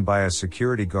taken by a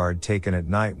security guard, taken at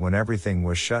night when everything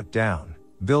was shut down.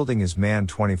 Building is manned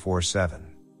 24/7.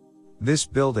 This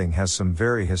building has some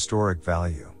very historic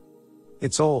value.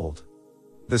 It's old.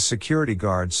 The security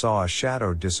guard saw a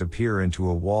shadow disappear into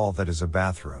a wall that is a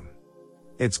bathroom.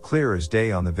 It's clear as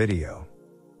day on the video.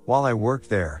 While I worked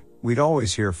there, we'd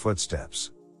always hear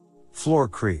footsteps. Floor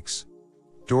creaks.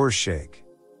 Doors shake.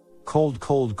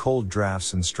 Cold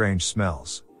drafts and strange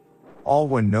smells. All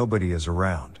when nobody is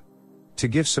around. To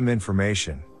give some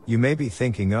information, you may be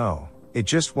thinking, oh, it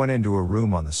just went into a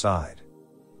room on the side.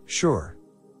 Sure.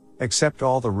 Except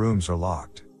all the rooms are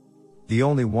locked. The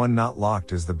only one not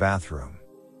locked is the bathroom.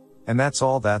 And that's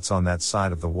all that's on that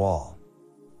side of the wall.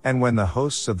 And when the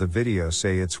hosts of the video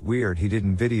say it's weird he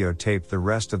didn't videotape the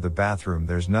rest of the bathroom,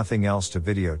 there's nothing else to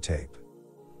videotape.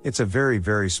 It's a very,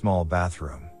 very small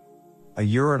bathroom. A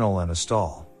urinal and a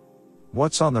stall.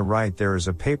 What's on the right there is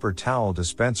a paper towel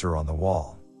dispenser on the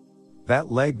wall.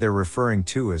 That leg they're referring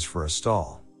to is for a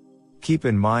stall. Keep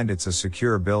in mind it's a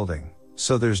secure building,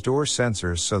 so there's door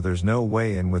sensors, so there's no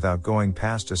way in without going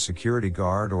past a security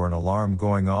guard or an alarm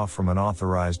going off from an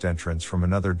authorized entrance from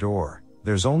another door.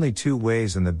 There's only 2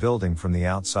 ways in the building from the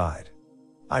outside.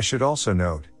 I should also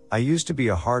note, I used to be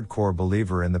a hardcore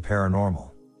believer in the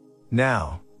paranormal.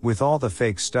 Now, with all the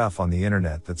fake stuff on the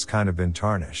internet that's kind of been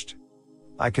tarnished,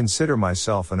 I consider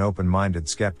myself an open-minded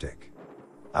skeptic.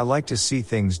 I like to see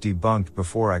things debunked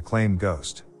before I claim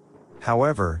ghost.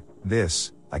 However,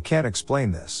 I can't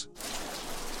explain this.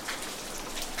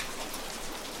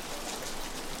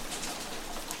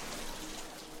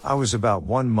 I was about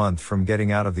 1 month from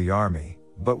getting out of the army,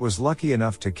 but was lucky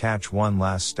enough to catch one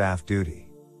last staff duty.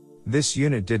 This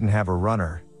unit didn't have a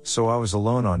runner, so I was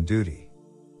alone on duty.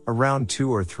 Around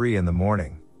 2 or 3 in the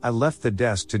morning, I left the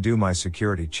desk to do my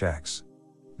security checks.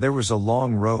 There was a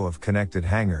long row of connected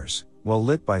hangars, well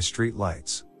lit by street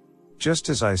lights. Just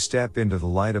as I step into the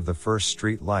light of the first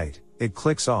street light, it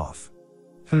clicks off.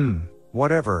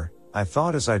 Whatever, I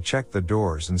thought as I checked the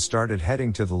doors and started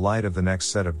heading to the light of the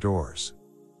next set of doors.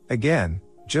 Again,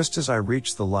 just as I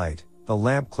reach the light, the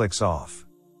lamp clicks off.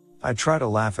 I try to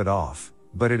laugh it off,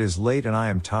 but it is late and I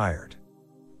am tired.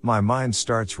 My mind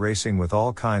starts racing with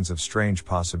all kinds of strange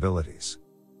possibilities.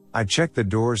 I check the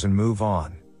doors and move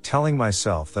on, telling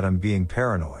myself that I'm being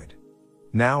paranoid.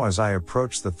 Now as I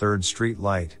approach the 3rd street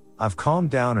light, I've calmed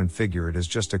down and figure it is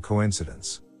just a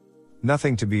coincidence.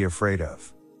 Nothing to be afraid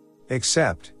of.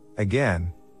 Except,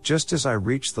 again, just as I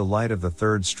reach the light of the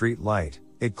 3rd street light,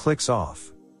 it clicks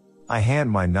off. I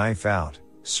hand my knife out,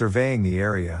 surveying the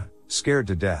area, scared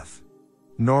to death.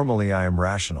 Normally I am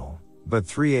rational, but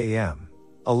 3 a.m.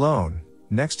 alone,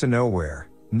 next to nowhere,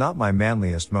 not my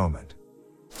manliest moment.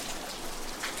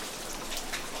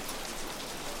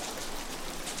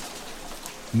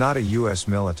 Not a US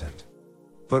militant.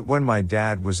 But when my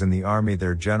dad was in the army,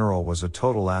 their general was a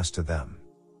total ass to them.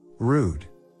 Rude.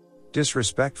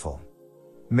 Disrespectful.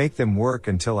 Make them work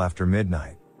until after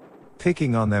midnight.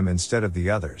 Picking on them instead of the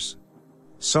others.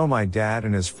 So my dad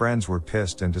and his friends were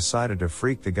pissed and decided to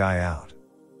freak the guy out.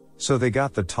 So they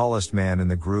got the tallest man in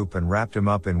the group and wrapped him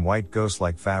up in white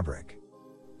ghost-like fabric.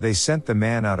 They sent the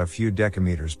man out a few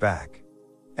decameters back.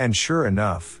 And sure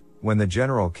enough, when the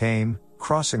general came,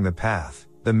 crossing the path,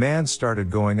 the man started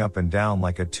going up and down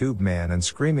like a tube man and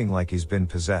screaming like he's been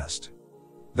possessed.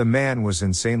 The man was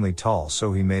insanely tall,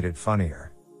 so he made it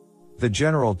funnier. The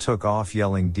general took off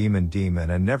yelling demon demon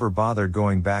and never bothered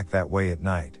going back that way at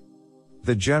night.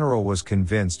 The general was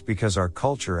convinced because our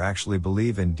culture actually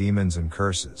believe in demons and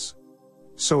curses.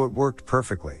 So it worked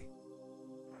perfectly.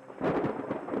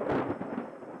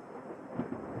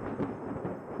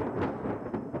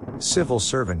 Civil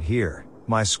servant here.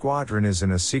 My squadron is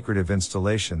in a secretive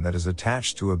installation that is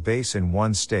attached to a base in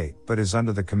one state but is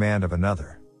under the command of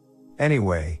another.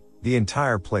 Anyway, the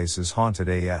entire place is haunted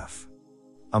AF.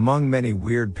 Among many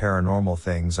weird paranormal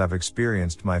things I've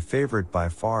experienced, my favorite by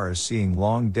far is seeing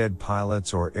long dead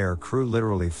pilots or air crew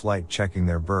literally flight checking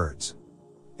their birds.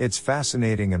 It's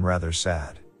fascinating and rather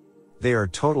sad. They are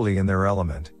totally in their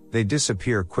element, they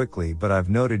disappear quickly, but I've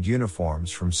noted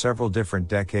uniforms from several different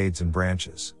decades and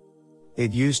branches.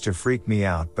 It used to freak me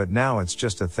out, but now it's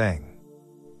just a thing.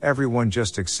 Everyone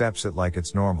just accepts it like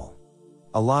it's normal.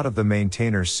 A lot of the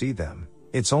maintainers see them.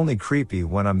 It's only creepy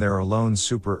when I'm there alone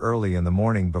super early in the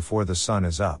morning before the sun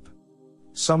is up.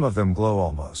 Some of them glow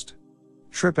almost.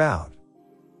 Trip out.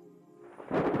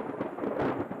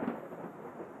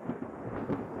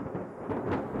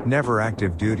 Never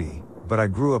active duty, but I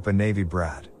grew up a Navy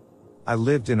brat. I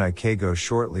lived in Ikago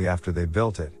shortly after they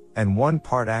built it, and one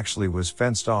part actually was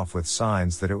fenced off with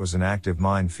signs that it was an active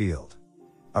mine field.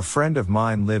 A friend of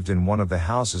mine lived in one of the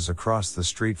houses across the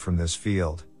street from this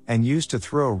field, and used to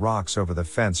throw rocks over the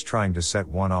fence trying to set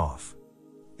one off.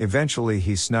 Eventually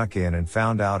he snuck in and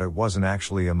found out it wasn't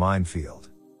actually a minefield.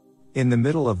 In the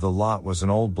middle of the lot was an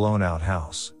old blown-out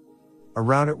house.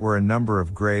 Around it were a number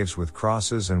of graves with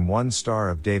crosses and one Star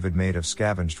of David made of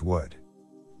scavenged wood.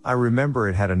 I remember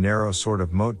it had a narrow sort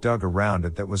of moat dug around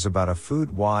it that was about a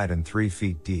foot wide and 3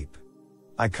 feet deep.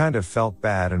 I kind of felt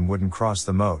bad and wouldn't cross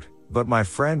the moat, but my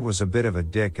friend was a bit of a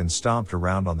dick and stomped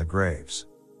around on the graves.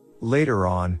 Later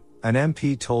on, an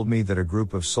MP told me that a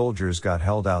group of soldiers got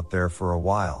held out there for a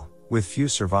while, with few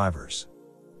survivors.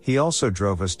 He also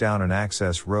drove us down an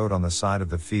access road on the side of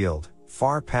the field,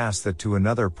 far past that to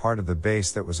another part of the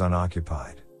base that was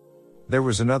unoccupied. There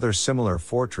was another similar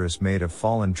fortress made of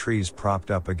fallen trees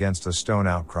propped up against a stone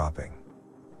outcropping.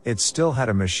 It still had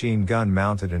a machine gun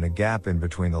mounted in a gap in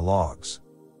between the logs.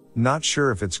 Not sure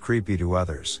if it's creepy to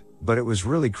others, but it was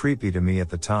really creepy to me at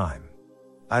the time.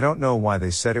 I don't know why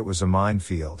they said it was a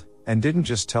minefield, and didn't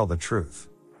just tell the truth.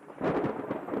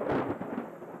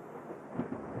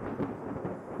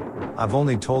 I've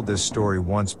only told this story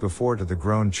once before to the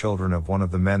grown children of one of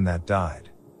the men that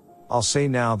died. I'll say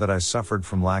now that I suffered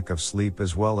from lack of sleep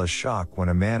as well as shock when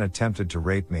a man attempted to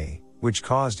rape me, which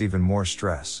caused even more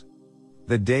stress.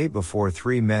 The day before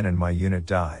 3 men in my unit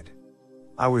died.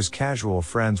 I was casual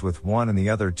friends with one and the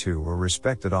other 2 were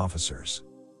respected officers.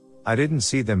 I didn't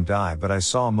see them die, but I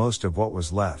saw most of what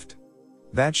was left.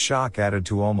 That shock added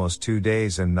to almost 2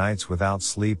 days and nights without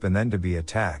sleep and then to be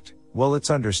attacked. Well, it's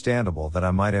understandable that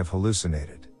I might have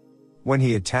hallucinated. When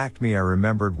he attacked me, I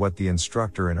remembered what the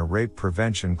instructor in a rape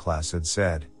prevention class had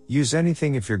said: use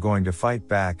anything if you're going to fight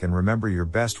back, and remember your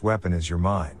best weapon is your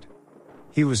mind.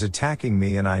 He was attacking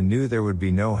me and I knew there would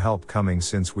be no help coming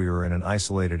since we were in an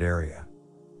isolated area.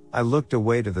 I looked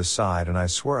away to the side and I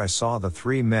swear I saw the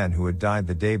 3 men who had died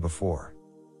the day before.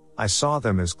 I saw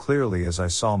them as clearly as I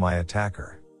saw my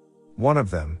attacker. One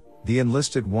of them, the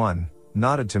enlisted one,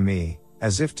 nodded to me,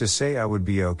 as if to say I would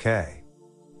be okay.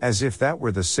 As if that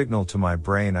were the signal to my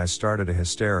brain, I started a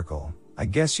hysterical, I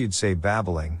guess you'd say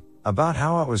babbling, about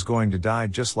how I was going to die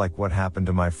just like what happened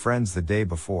to my friends the day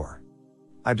before.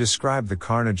 I described the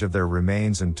carnage of their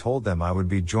remains and told them I would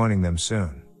be joining them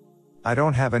soon. I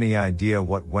don't have any idea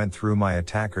what went through my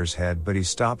attacker's head, but he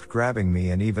stopped grabbing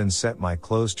me and even set my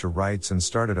clothes to rights and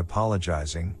started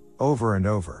apologizing, over and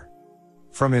over.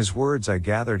 From his words I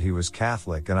gathered he was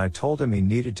Catholic, and I told him he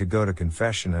needed to go to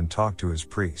confession and talk to his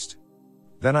priest.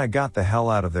 Then I got the hell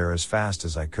out of there as fast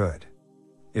as I could.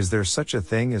 Is there such a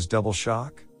thing as double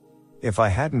shock? If I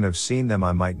hadn't have seen them,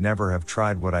 I might never have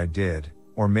tried what I did,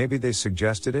 or maybe they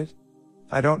suggested it?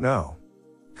 I don't know.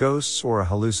 Ghosts or a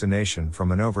hallucination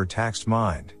from an overtaxed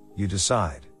mind, you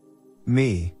decide.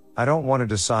 Me, I don't want to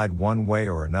decide one way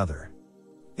or another.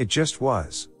 It just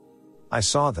was. I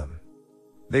saw them.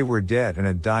 They were dead and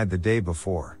had died the day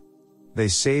before. They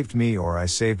saved me, or I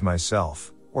saved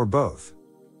myself, or both.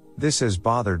 This has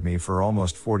bothered me for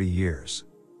almost 40 years.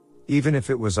 Even if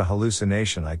it was a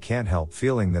hallucination, I can't help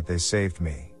feeling that they saved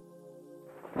me.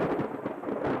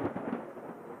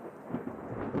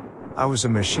 I was a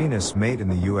machinist mate in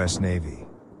the US Navy.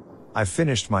 I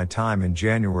finished my time in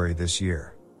January this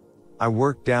year. I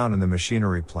worked down in the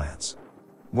machinery plants.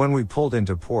 When we pulled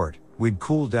into port, we'd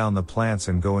cool down the plants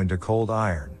and go into cold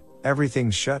iron.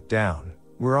 Everything's shut down,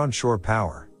 we're on shore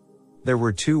power. There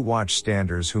were 2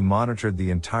 watchstanders who monitored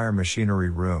the entire machinery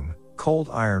room, cold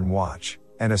iron watch,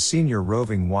 and a senior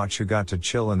roving watch who got to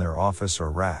chill in their office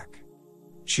or rack.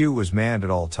 CHU was manned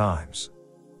at all times.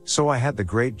 So I had the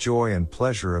great joy and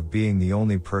pleasure of being the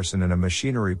only person in a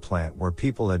machinery plant where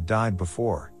people had died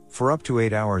before, for up to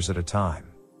 8 hours at a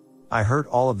time. I heard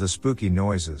all of the spooky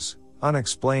noises,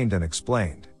 unexplained and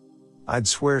explained. I'd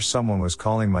swear someone was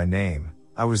calling my name.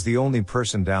 I was the only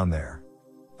person down there.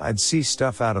 I'd see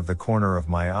stuff out of the corner of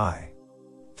my eye.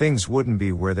 Things wouldn't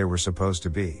be where they were supposed to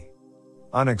be.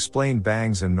 Unexplained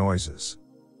bangs and noises.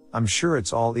 I'm sure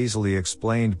it's all easily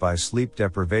explained by sleep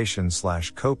deprivation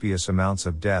 / copious amounts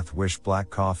of death wish black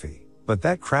coffee, but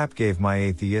that crap gave my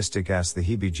atheistic ass the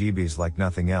heebie-jeebies like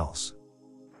nothing else.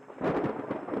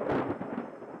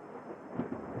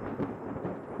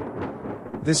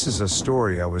 This is a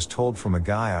story I was told from a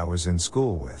guy I was in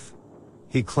school with.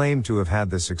 He claimed to have had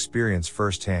this experience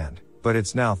firsthand, but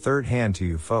it's now third-hand to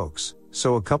you folks,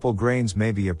 so a couple grains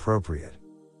may be appropriate.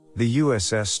 The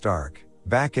USS Stark,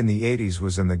 back in the 80s,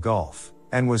 was in the Gulf,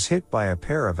 and was hit by a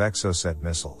pair of Exocet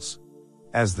missiles.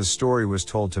 As the story was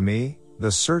told to me,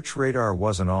 the search radar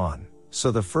wasn't on,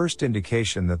 so the first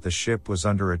indication that the ship was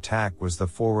under attack was the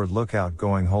forward lookout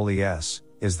going, holy s,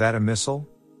 is that a missile?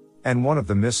 And one of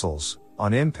the missiles,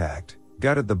 on impact,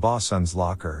 gutted the bosun's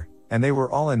locker, and they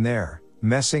were all in there,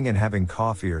 messing and having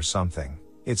coffee or something.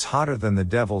 It's hotter than the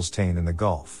devil's taint in the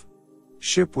Gulf.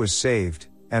 Ship was saved,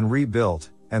 and rebuilt,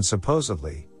 and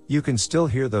supposedly, You can still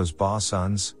hear those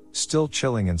bossons, still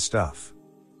chilling and stuff.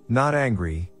 Not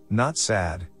angry, not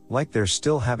sad, like they're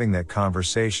still having that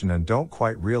conversation and don't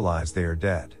quite realize they are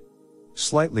dead.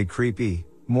 Slightly creepy,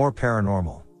 more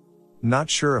paranormal. Not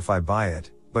sure if I buy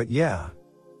it, but yeah.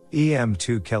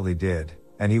 EM2 Kelly did,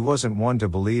 and he wasn't one to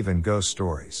believe in ghost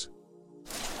stories.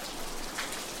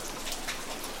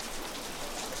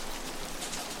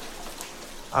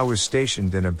 I was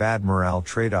stationed in a bad morale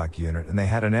TRADOC unit and they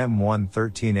had an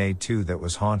M113A2 that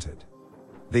was haunted.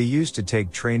 They used to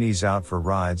take trainees out for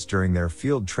rides during their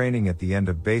field training at the end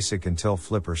of basic until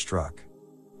Flipper struck.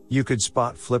 You could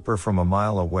spot Flipper from a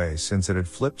mile away since it had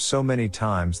flipped so many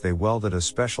times they welded a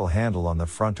special handle on the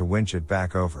front to winch it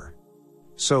back over.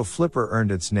 So Flipper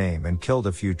earned its name and killed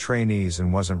a few trainees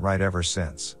and wasn't right ever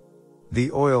since.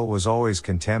 The oil was always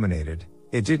contaminated,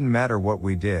 it didn't matter what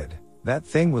we did, that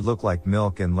thing would look like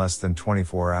milk in less than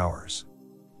 24 hours.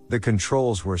 The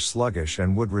controls were sluggish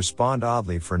and would respond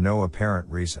oddly for no apparent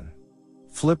reason.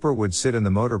 Flipper would sit in the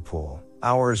motor pool,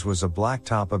 ours was a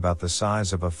blacktop about the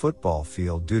size of a football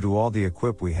field due to all the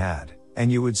equip we had,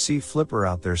 and you would see Flipper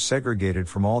out there segregated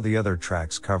from all the other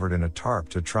tracks covered in a tarp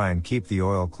to try and keep the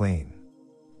oil clean.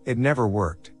 It never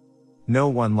worked. No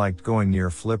one liked going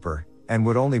near Flipper, and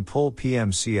would only pull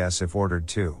PMCS if ordered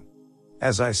to.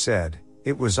 As I said,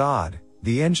 it was odd,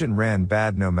 the engine ran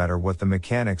bad no matter what the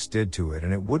mechanics did to it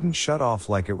and it wouldn't shut off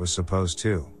like it was supposed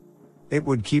to. It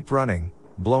would keep running,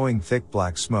 blowing thick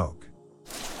black smoke.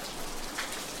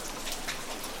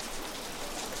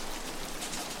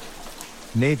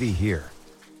 Navy here.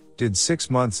 Did 6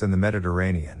 months in the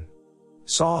Mediterranean.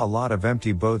 Saw a lot of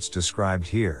empty boats described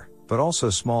here, but also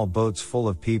small boats full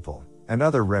of people, and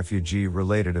other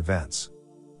refugee-related events.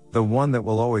 The one that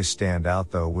will always stand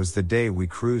out though was the day we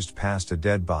cruised past a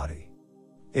dead body.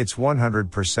 It's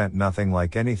 100% nothing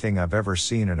like anything I've ever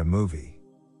seen in a movie.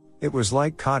 It was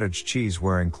like cottage cheese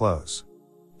wearing clothes.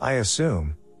 I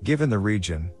assume, given the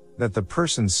region, that the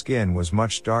person's skin was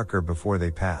much darker before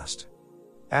they passed.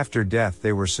 After death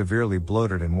they were severely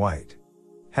bloated and white.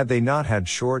 Had they not had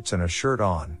shorts and a shirt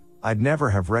on, I'd never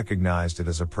have recognized it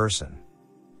as a person.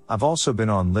 I've also been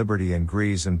on Liberty and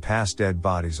Grease and passed dead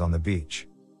bodies on the beach.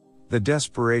 The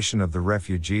desperation of the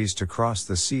refugees to cross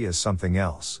the sea is something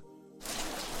else.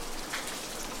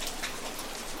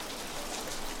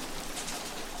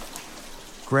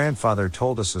 Grandfather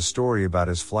told us a story about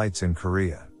his flights in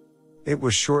Korea. It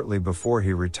was shortly before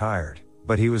he retired,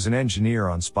 but he was an engineer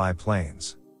on spy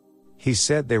planes. He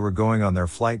said they were going on their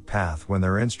flight path when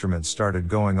their instruments started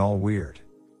going all weird.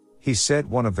 He said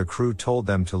one of the crew told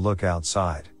them to look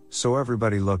outside, so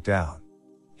everybody looked out.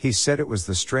 He said it was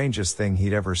the strangest thing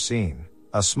he'd ever seen,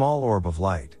 a small orb of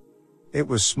light. It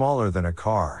was smaller than a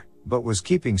car, but was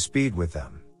keeping speed with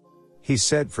them. He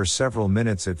said for several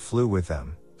minutes it flew with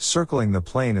them, circling the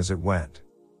plane as it went.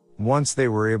 Once they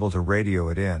were able to radio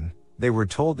it in, they were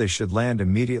told they should land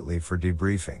immediately for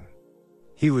debriefing.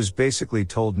 He was basically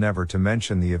told never to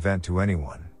mention the event to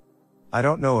anyone. I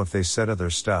don't know if they said other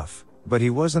stuff, but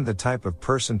he wasn't the type of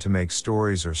person to make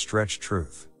stories or stretch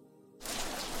truth.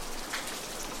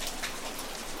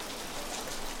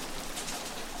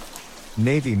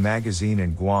 Navy magazine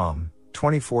in Guam,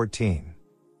 2014.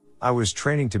 I was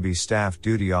training to be staff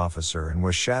duty officer and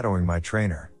was shadowing my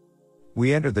trainer.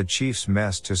 We enter the chief's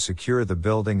mess to secure the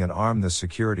building and arm the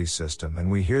security system, and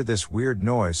we hear this weird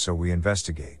noise, so we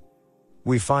investigate.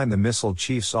 We find the missile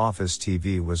chief's office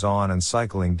TV was on and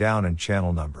cycling down in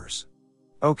channel numbers.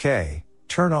 Okay,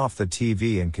 turn off the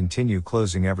TV and continue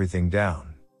closing everything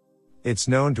down. It's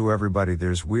known to everybody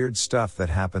there's weird stuff that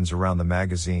happens around the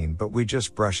magazine, but we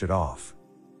just brush it off.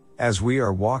 As we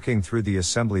are walking through the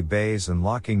assembly bays and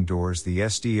locking doors, the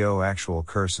SDO actual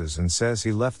curses and says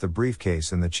he left the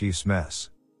briefcase in the chief's mess.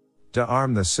 To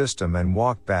arm the system and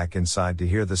walk back inside to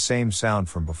hear the same sound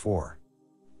from before.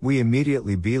 We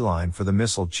immediately beeline for the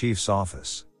missile chief's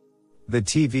office. The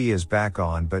TV is back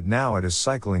on, but now it is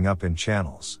cycling up in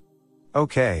channels.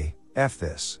 Okay, F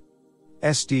this.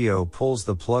 SDO pulls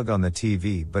the plug on the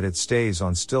TV, but it stays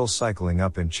on, still cycling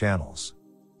up in channels.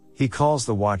 He calls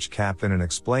the watch captain and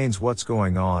explains what's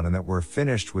going on and that we're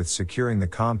finished with securing the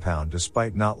compound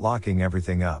despite not locking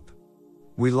everything up.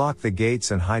 We lock the gates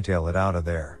and hightail it out of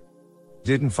there.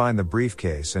 Didn't find the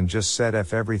briefcase and just said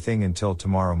F everything until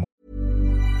tomorrow morning.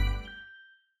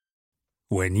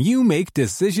 When you make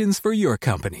decisions for your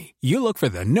company, you look for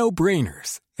the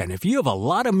no-brainers. And if you have a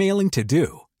lot of mailing to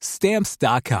do,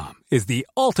 Stamps.com is the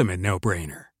ultimate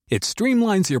no-brainer. It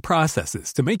streamlines your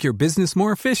processes to make your business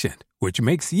more efficient, which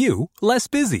makes you less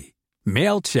busy.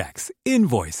 Mail checks,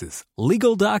 invoices,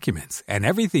 legal documents, and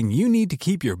everything you need to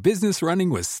keep your business running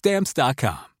with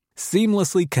Stamps.com.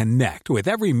 Seamlessly connect with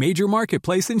every major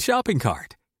marketplace and shopping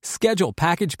cart. Schedule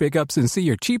package pickups and see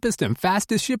your cheapest and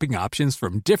fastest shipping options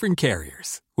from different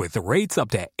carriers, with rates up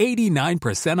to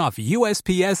 89% off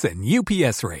USPS and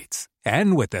UPS rates.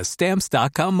 And with the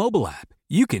Stamps.com mobile app,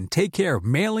 you can take care of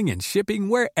mailing and shipping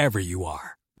wherever you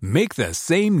are. Make the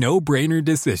same no-brainer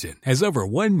decision as over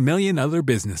 1 million other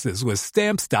businesses with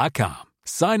Stamps.com.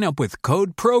 Sign up with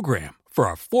code PROGRAM for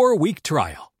a 4-week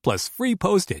trial, plus free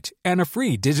postage and a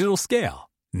free digital scale.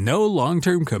 No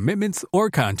long-term commitments or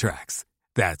contracts.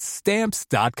 That's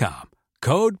Stamps.com.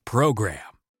 Code PROGRAM.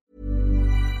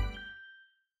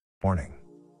 Morning.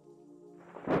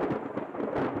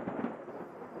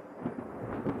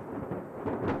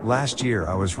 Last year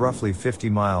I was roughly 50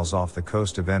 miles off the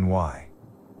coast of NY.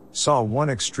 Saw one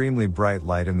extremely bright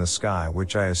light in the sky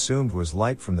which I assumed was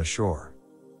light from the shore.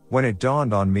 When it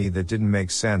dawned on me that didn't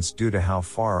make sense due to how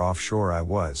far offshore I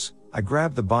was, I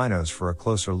grabbed the binos for a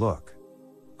closer look.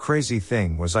 Crazy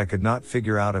thing was I could not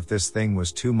figure out if this thing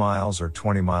was 2 miles or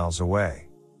 20 miles away.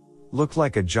 Looked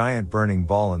like a giant burning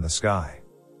ball in the sky.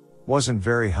 Wasn't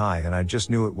very high and I just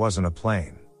knew it wasn't a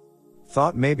plane.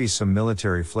 Thought maybe some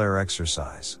military flare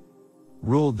exercise.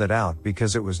 Ruled that out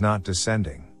because it was not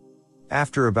descending.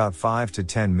 After about 5 to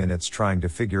 10 minutes trying to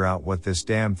figure out what this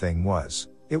damn thing was,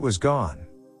 it was gone.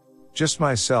 Just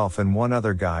myself and one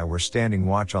other guy were standing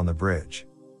watch on the bridge.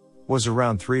 Was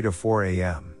around 3 to 4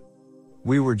 a.m.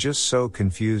 We were just so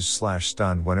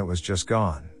confused/stunned when it was just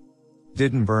gone.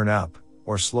 Didn't burn up,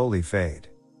 or slowly fade.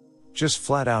 Just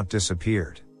flat out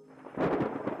disappeared.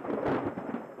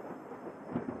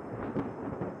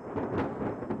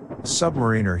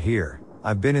 Submariner here.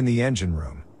 I've been in the engine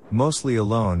room, mostly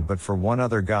alone but for one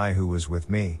other guy who was with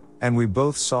me, and we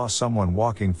both saw someone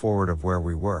walking forward of where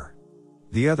we were.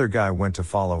 The other guy went to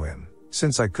follow him,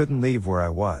 since I couldn't leave where I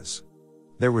was.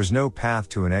 There was no path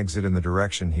to an exit in the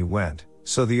direction he went,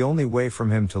 so the only way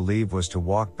from him to leave was to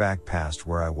walk back past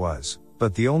where I was,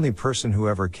 but the only person who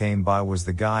ever came by was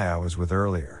the guy I was with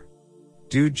earlier.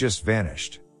 Dude just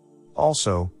vanished.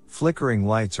 Also, flickering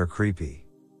lights are creepy.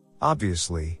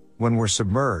 Obviously, when we're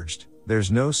submerged,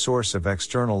 there's no source of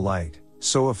external light,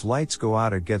 so if lights go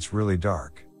out it gets really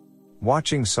dark.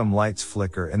 Watching some lights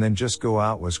flicker and then just go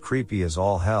out was creepy as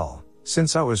all hell,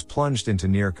 since I was plunged into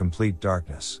near complete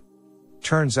darkness.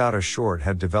 Turns out a short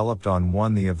had developed on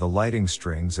one of the lighting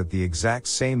strings at the exact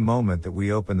same moment that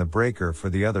we opened the breaker for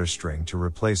the other string to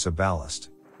replace a ballast.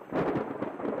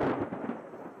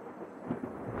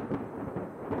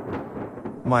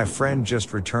 My friend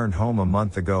just returned home a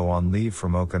month ago on leave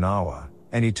from Okinawa,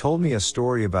 and he told me a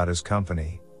story about his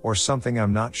company, or something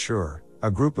I'm not sure,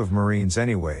 a group of Marines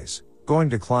anyways, going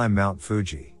to climb Mount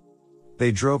Fuji.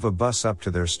 They drove a bus up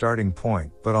to their starting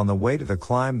point, but on the way to the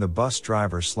climb the bus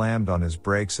driver slammed on his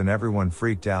brakes and everyone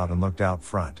freaked out and looked out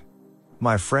front.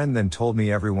 My friend then told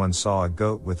me everyone saw a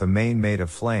goat with a mane made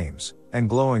of flames, and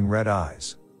glowing red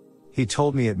eyes. He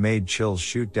told me it made chills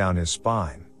shoot down his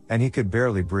spine, and he could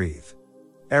barely breathe.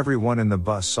 Everyone in the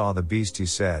bus saw the beast, he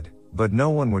said, but no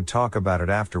one would talk about it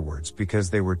afterwards because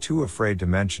they were too afraid to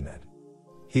mention it.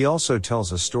 He also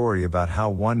tells a story about how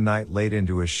one night late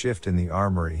into his shift in the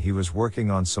armory he was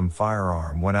working on some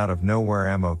firearm when out of nowhere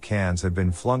ammo cans had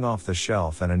been flung off the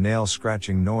shelf and a nail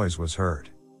scratching noise was heard.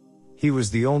 He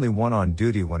was the only one on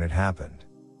duty when it happened.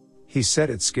 He said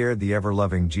it scared the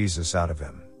ever-loving Jesus out of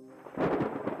him.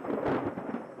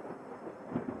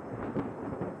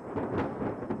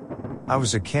 I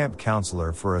was a camp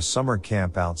counselor for a summer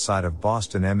camp outside of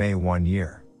Boston, MA 1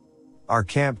 year. Our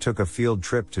camp took a field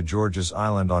trip to George's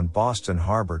Island on Boston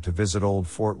Harbor to visit old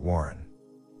Fort Warren.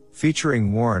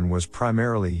 Featuring Warren was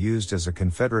primarily used as a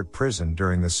Confederate prison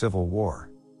during the Civil War.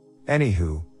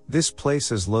 Anywho, this place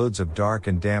has loads of dark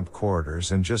and damp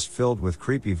corridors and just filled with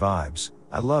creepy vibes.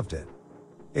 I loved it.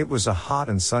 It was a hot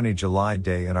and sunny July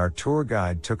day and our tour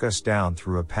guide took us down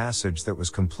through a passage that was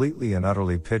completely and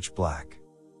utterly pitch black.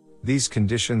 These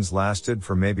conditions lasted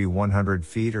for maybe 100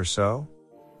 feet or so.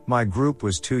 My group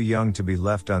was too young to be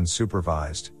left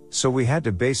unsupervised, so we had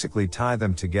to basically tie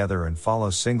them together and follow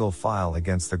single file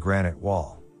against the granite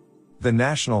wall. The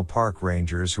National Park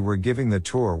Rangers who were giving the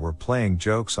tour were playing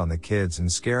jokes on the kids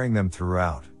and scaring them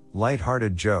throughout,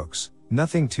 light-hearted jokes,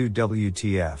 nothing too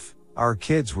WTF. Our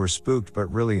kids were spooked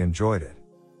but really enjoyed it.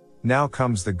 Now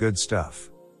comes the good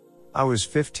stuff. I was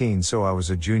 15, so I was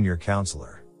a junior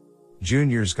counselor.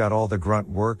 Juniors got all the grunt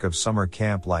work of summer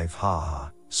camp life, haha,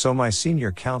 so my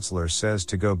senior counselor says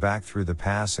to go back through the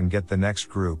pass and get the next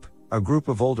group, a group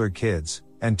of older kids,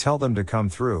 and tell them to come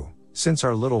through, since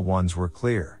our little ones were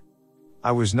clear.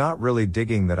 I was not really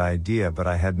digging that idea but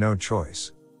I had no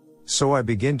choice. So I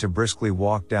begin to briskly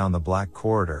walk down the black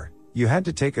corridor, You had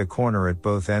to take a corner at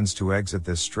both ends to exit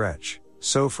this stretch,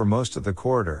 so for most of the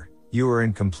corridor, you were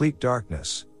in complete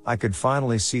darkness. I could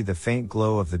finally see the faint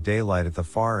glow of the daylight at the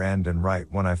far end, and right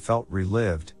when I felt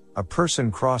relieved, a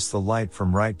person crossed the light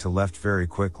from right to left very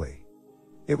quickly.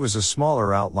 It was a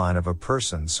smaller outline of a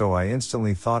person, so I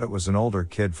instantly thought it was an older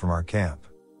kid from our camp.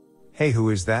 "Hey, who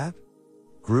is that?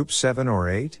 Group 7 or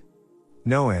 8?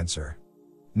 No answer.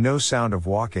 No sound of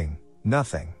walking,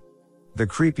 nothing. The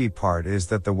creepy part is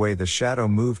that the way the shadow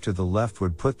moved to the left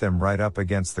would put them right up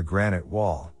against the granite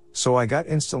wall, so I got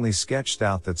instantly sketched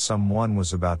out that someone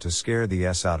was about to scare the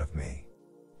S out of me.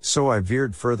 So I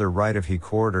veered further right of the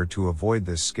corridor to avoid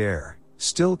this scare,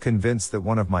 still convinced that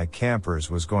one of my campers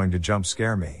was going to jump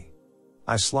scare me.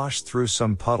 I sloshed through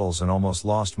some puddles and almost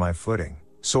lost my footing,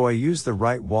 so I used the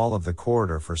right wall of the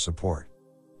corridor for support.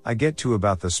 I get to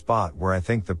about the spot where I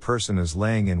think the person is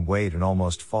laying in wait and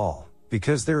almost fall,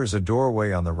 because there is a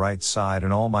doorway on the right side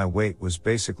and all my weight was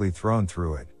basically thrown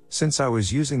through it, since I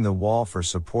was using the wall for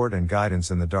support and guidance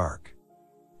in the dark.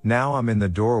 Now I'm in the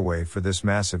doorway for this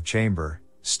massive chamber,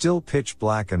 still pitch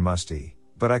black and musty,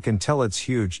 but I can tell it's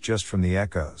huge just from the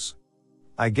echoes.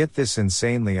 I get this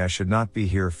insanely I should not be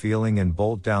here feeling and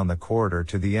bolt down the corridor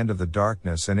to the end of the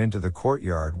darkness and into the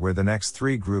courtyard where the next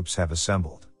 3 groups have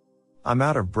assembled. I'm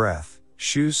out of breath,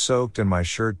 shoes soaked and my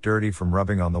shirt dirty from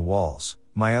rubbing on the walls.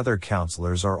 My other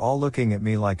counselors are all looking at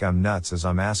me like I'm nuts as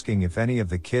I'm asking if any of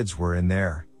the kids were in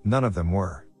there. None of them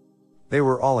were. They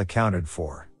were all accounted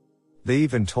for. They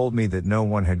even told me that no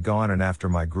one had gone in after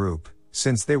my group,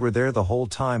 since they were there the whole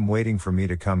time waiting for me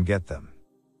to come get them.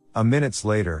 A minute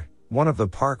later, one of the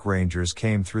park rangers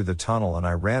came through the tunnel and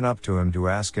I ran up to him to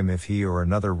ask him if he or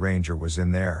another ranger was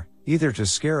in there, either to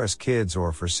scare us kids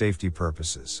or for safety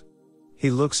purposes.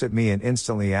 He looks at me and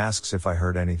instantly asks if I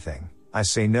heard anything. I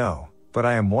say no, but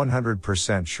I am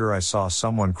 100% sure I saw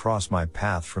someone cross my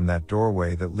path from that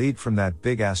doorway that lead from that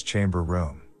big-ass chamber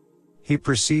room. He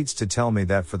proceeds to tell me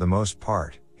that for the most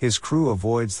part, his crew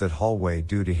avoids that hallway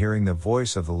due to hearing the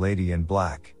voice of the lady in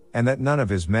black, and that none of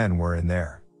his men were in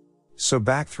there. So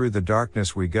back through the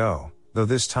darkness we go, though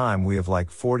this time we have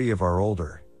like 40 of our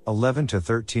older, 11 to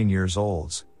 13 years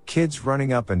olds, kids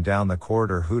running up and down the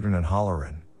corridor hootin' and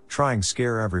hollerin', trying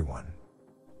scare everyone.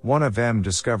 One of them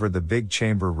discovered the big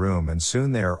chamber room and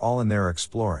soon they are all in there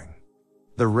exploring.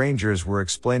 The rangers were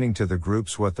explaining to the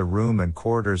groups what the room and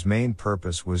corridor's main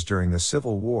purpose was during the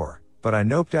Civil War, but I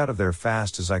noped out of there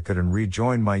fast as I could and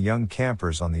rejoined my young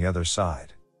campers on the other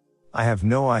side. I have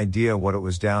no idea what it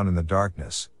was down in the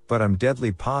darkness, but I'm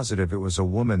deadly positive it was a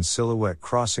woman's silhouette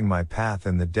crossing my path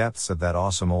in the depths of that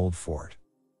awesome old fort.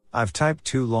 I've typed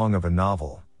too long of a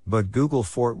novel, but Google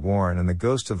Fort Warren and the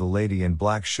ghost of the lady in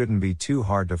black shouldn't be too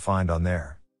hard to find on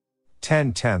there.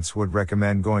 10/10 would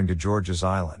recommend going to George's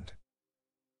Island.